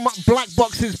something from Black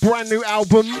Box's brand new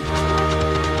album.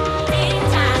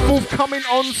 Forthcoming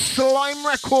on Slime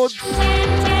Records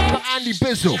for Andy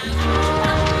Bizzle.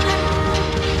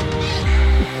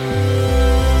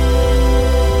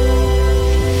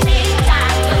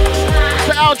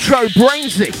 The outro,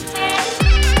 Brainzy.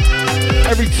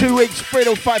 Every 2 weeks, 3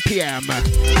 to 5 p.m.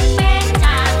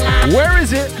 Where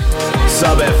is it?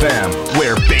 Sub FM,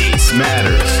 where bass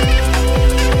matters.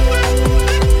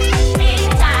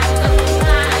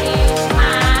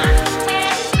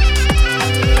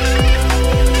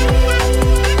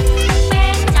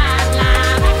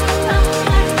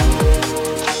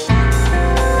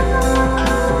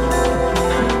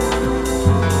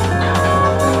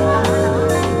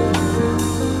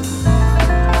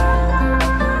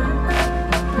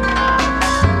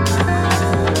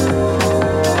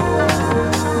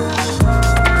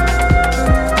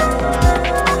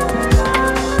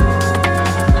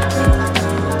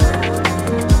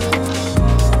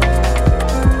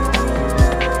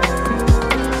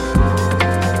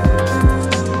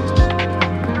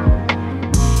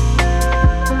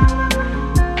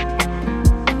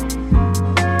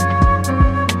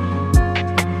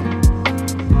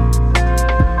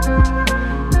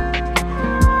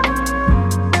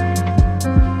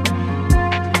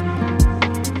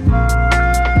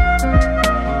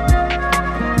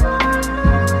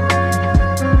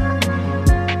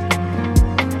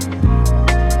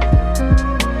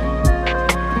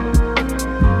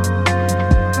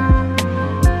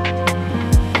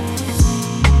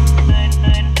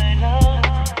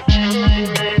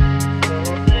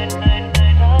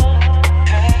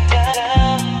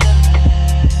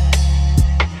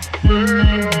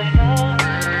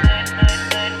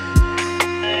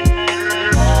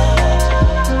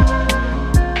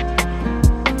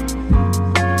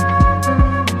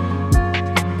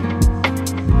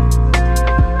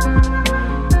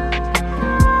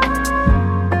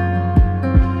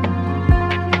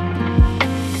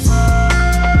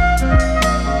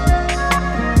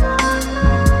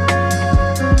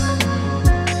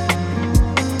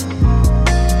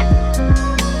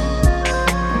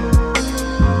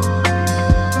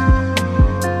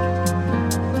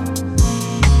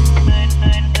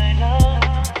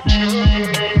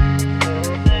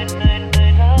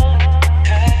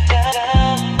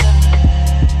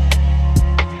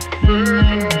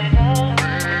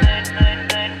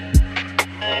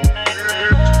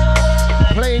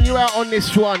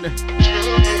 This one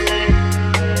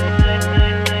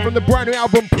from the brand new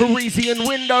album Parisian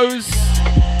Windows,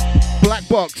 Black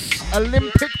Box,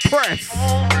 Olympic Press.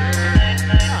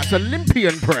 That's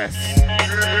Olympian Press.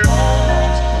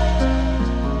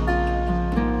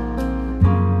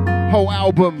 Whole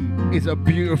album is a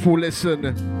beautiful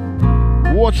listen.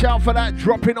 Watch out for that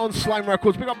dropping on Slime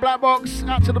Records. Big up Black Box,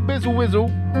 out to the Bizzle Whizzle.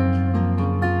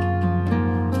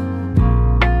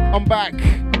 I'm back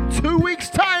 2 weeks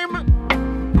time.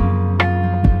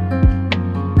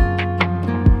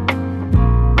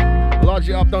 Large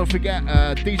it up, don't forget,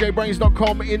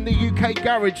 djbrainz.com, in the UK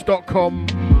garage.com.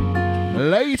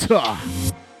 Later.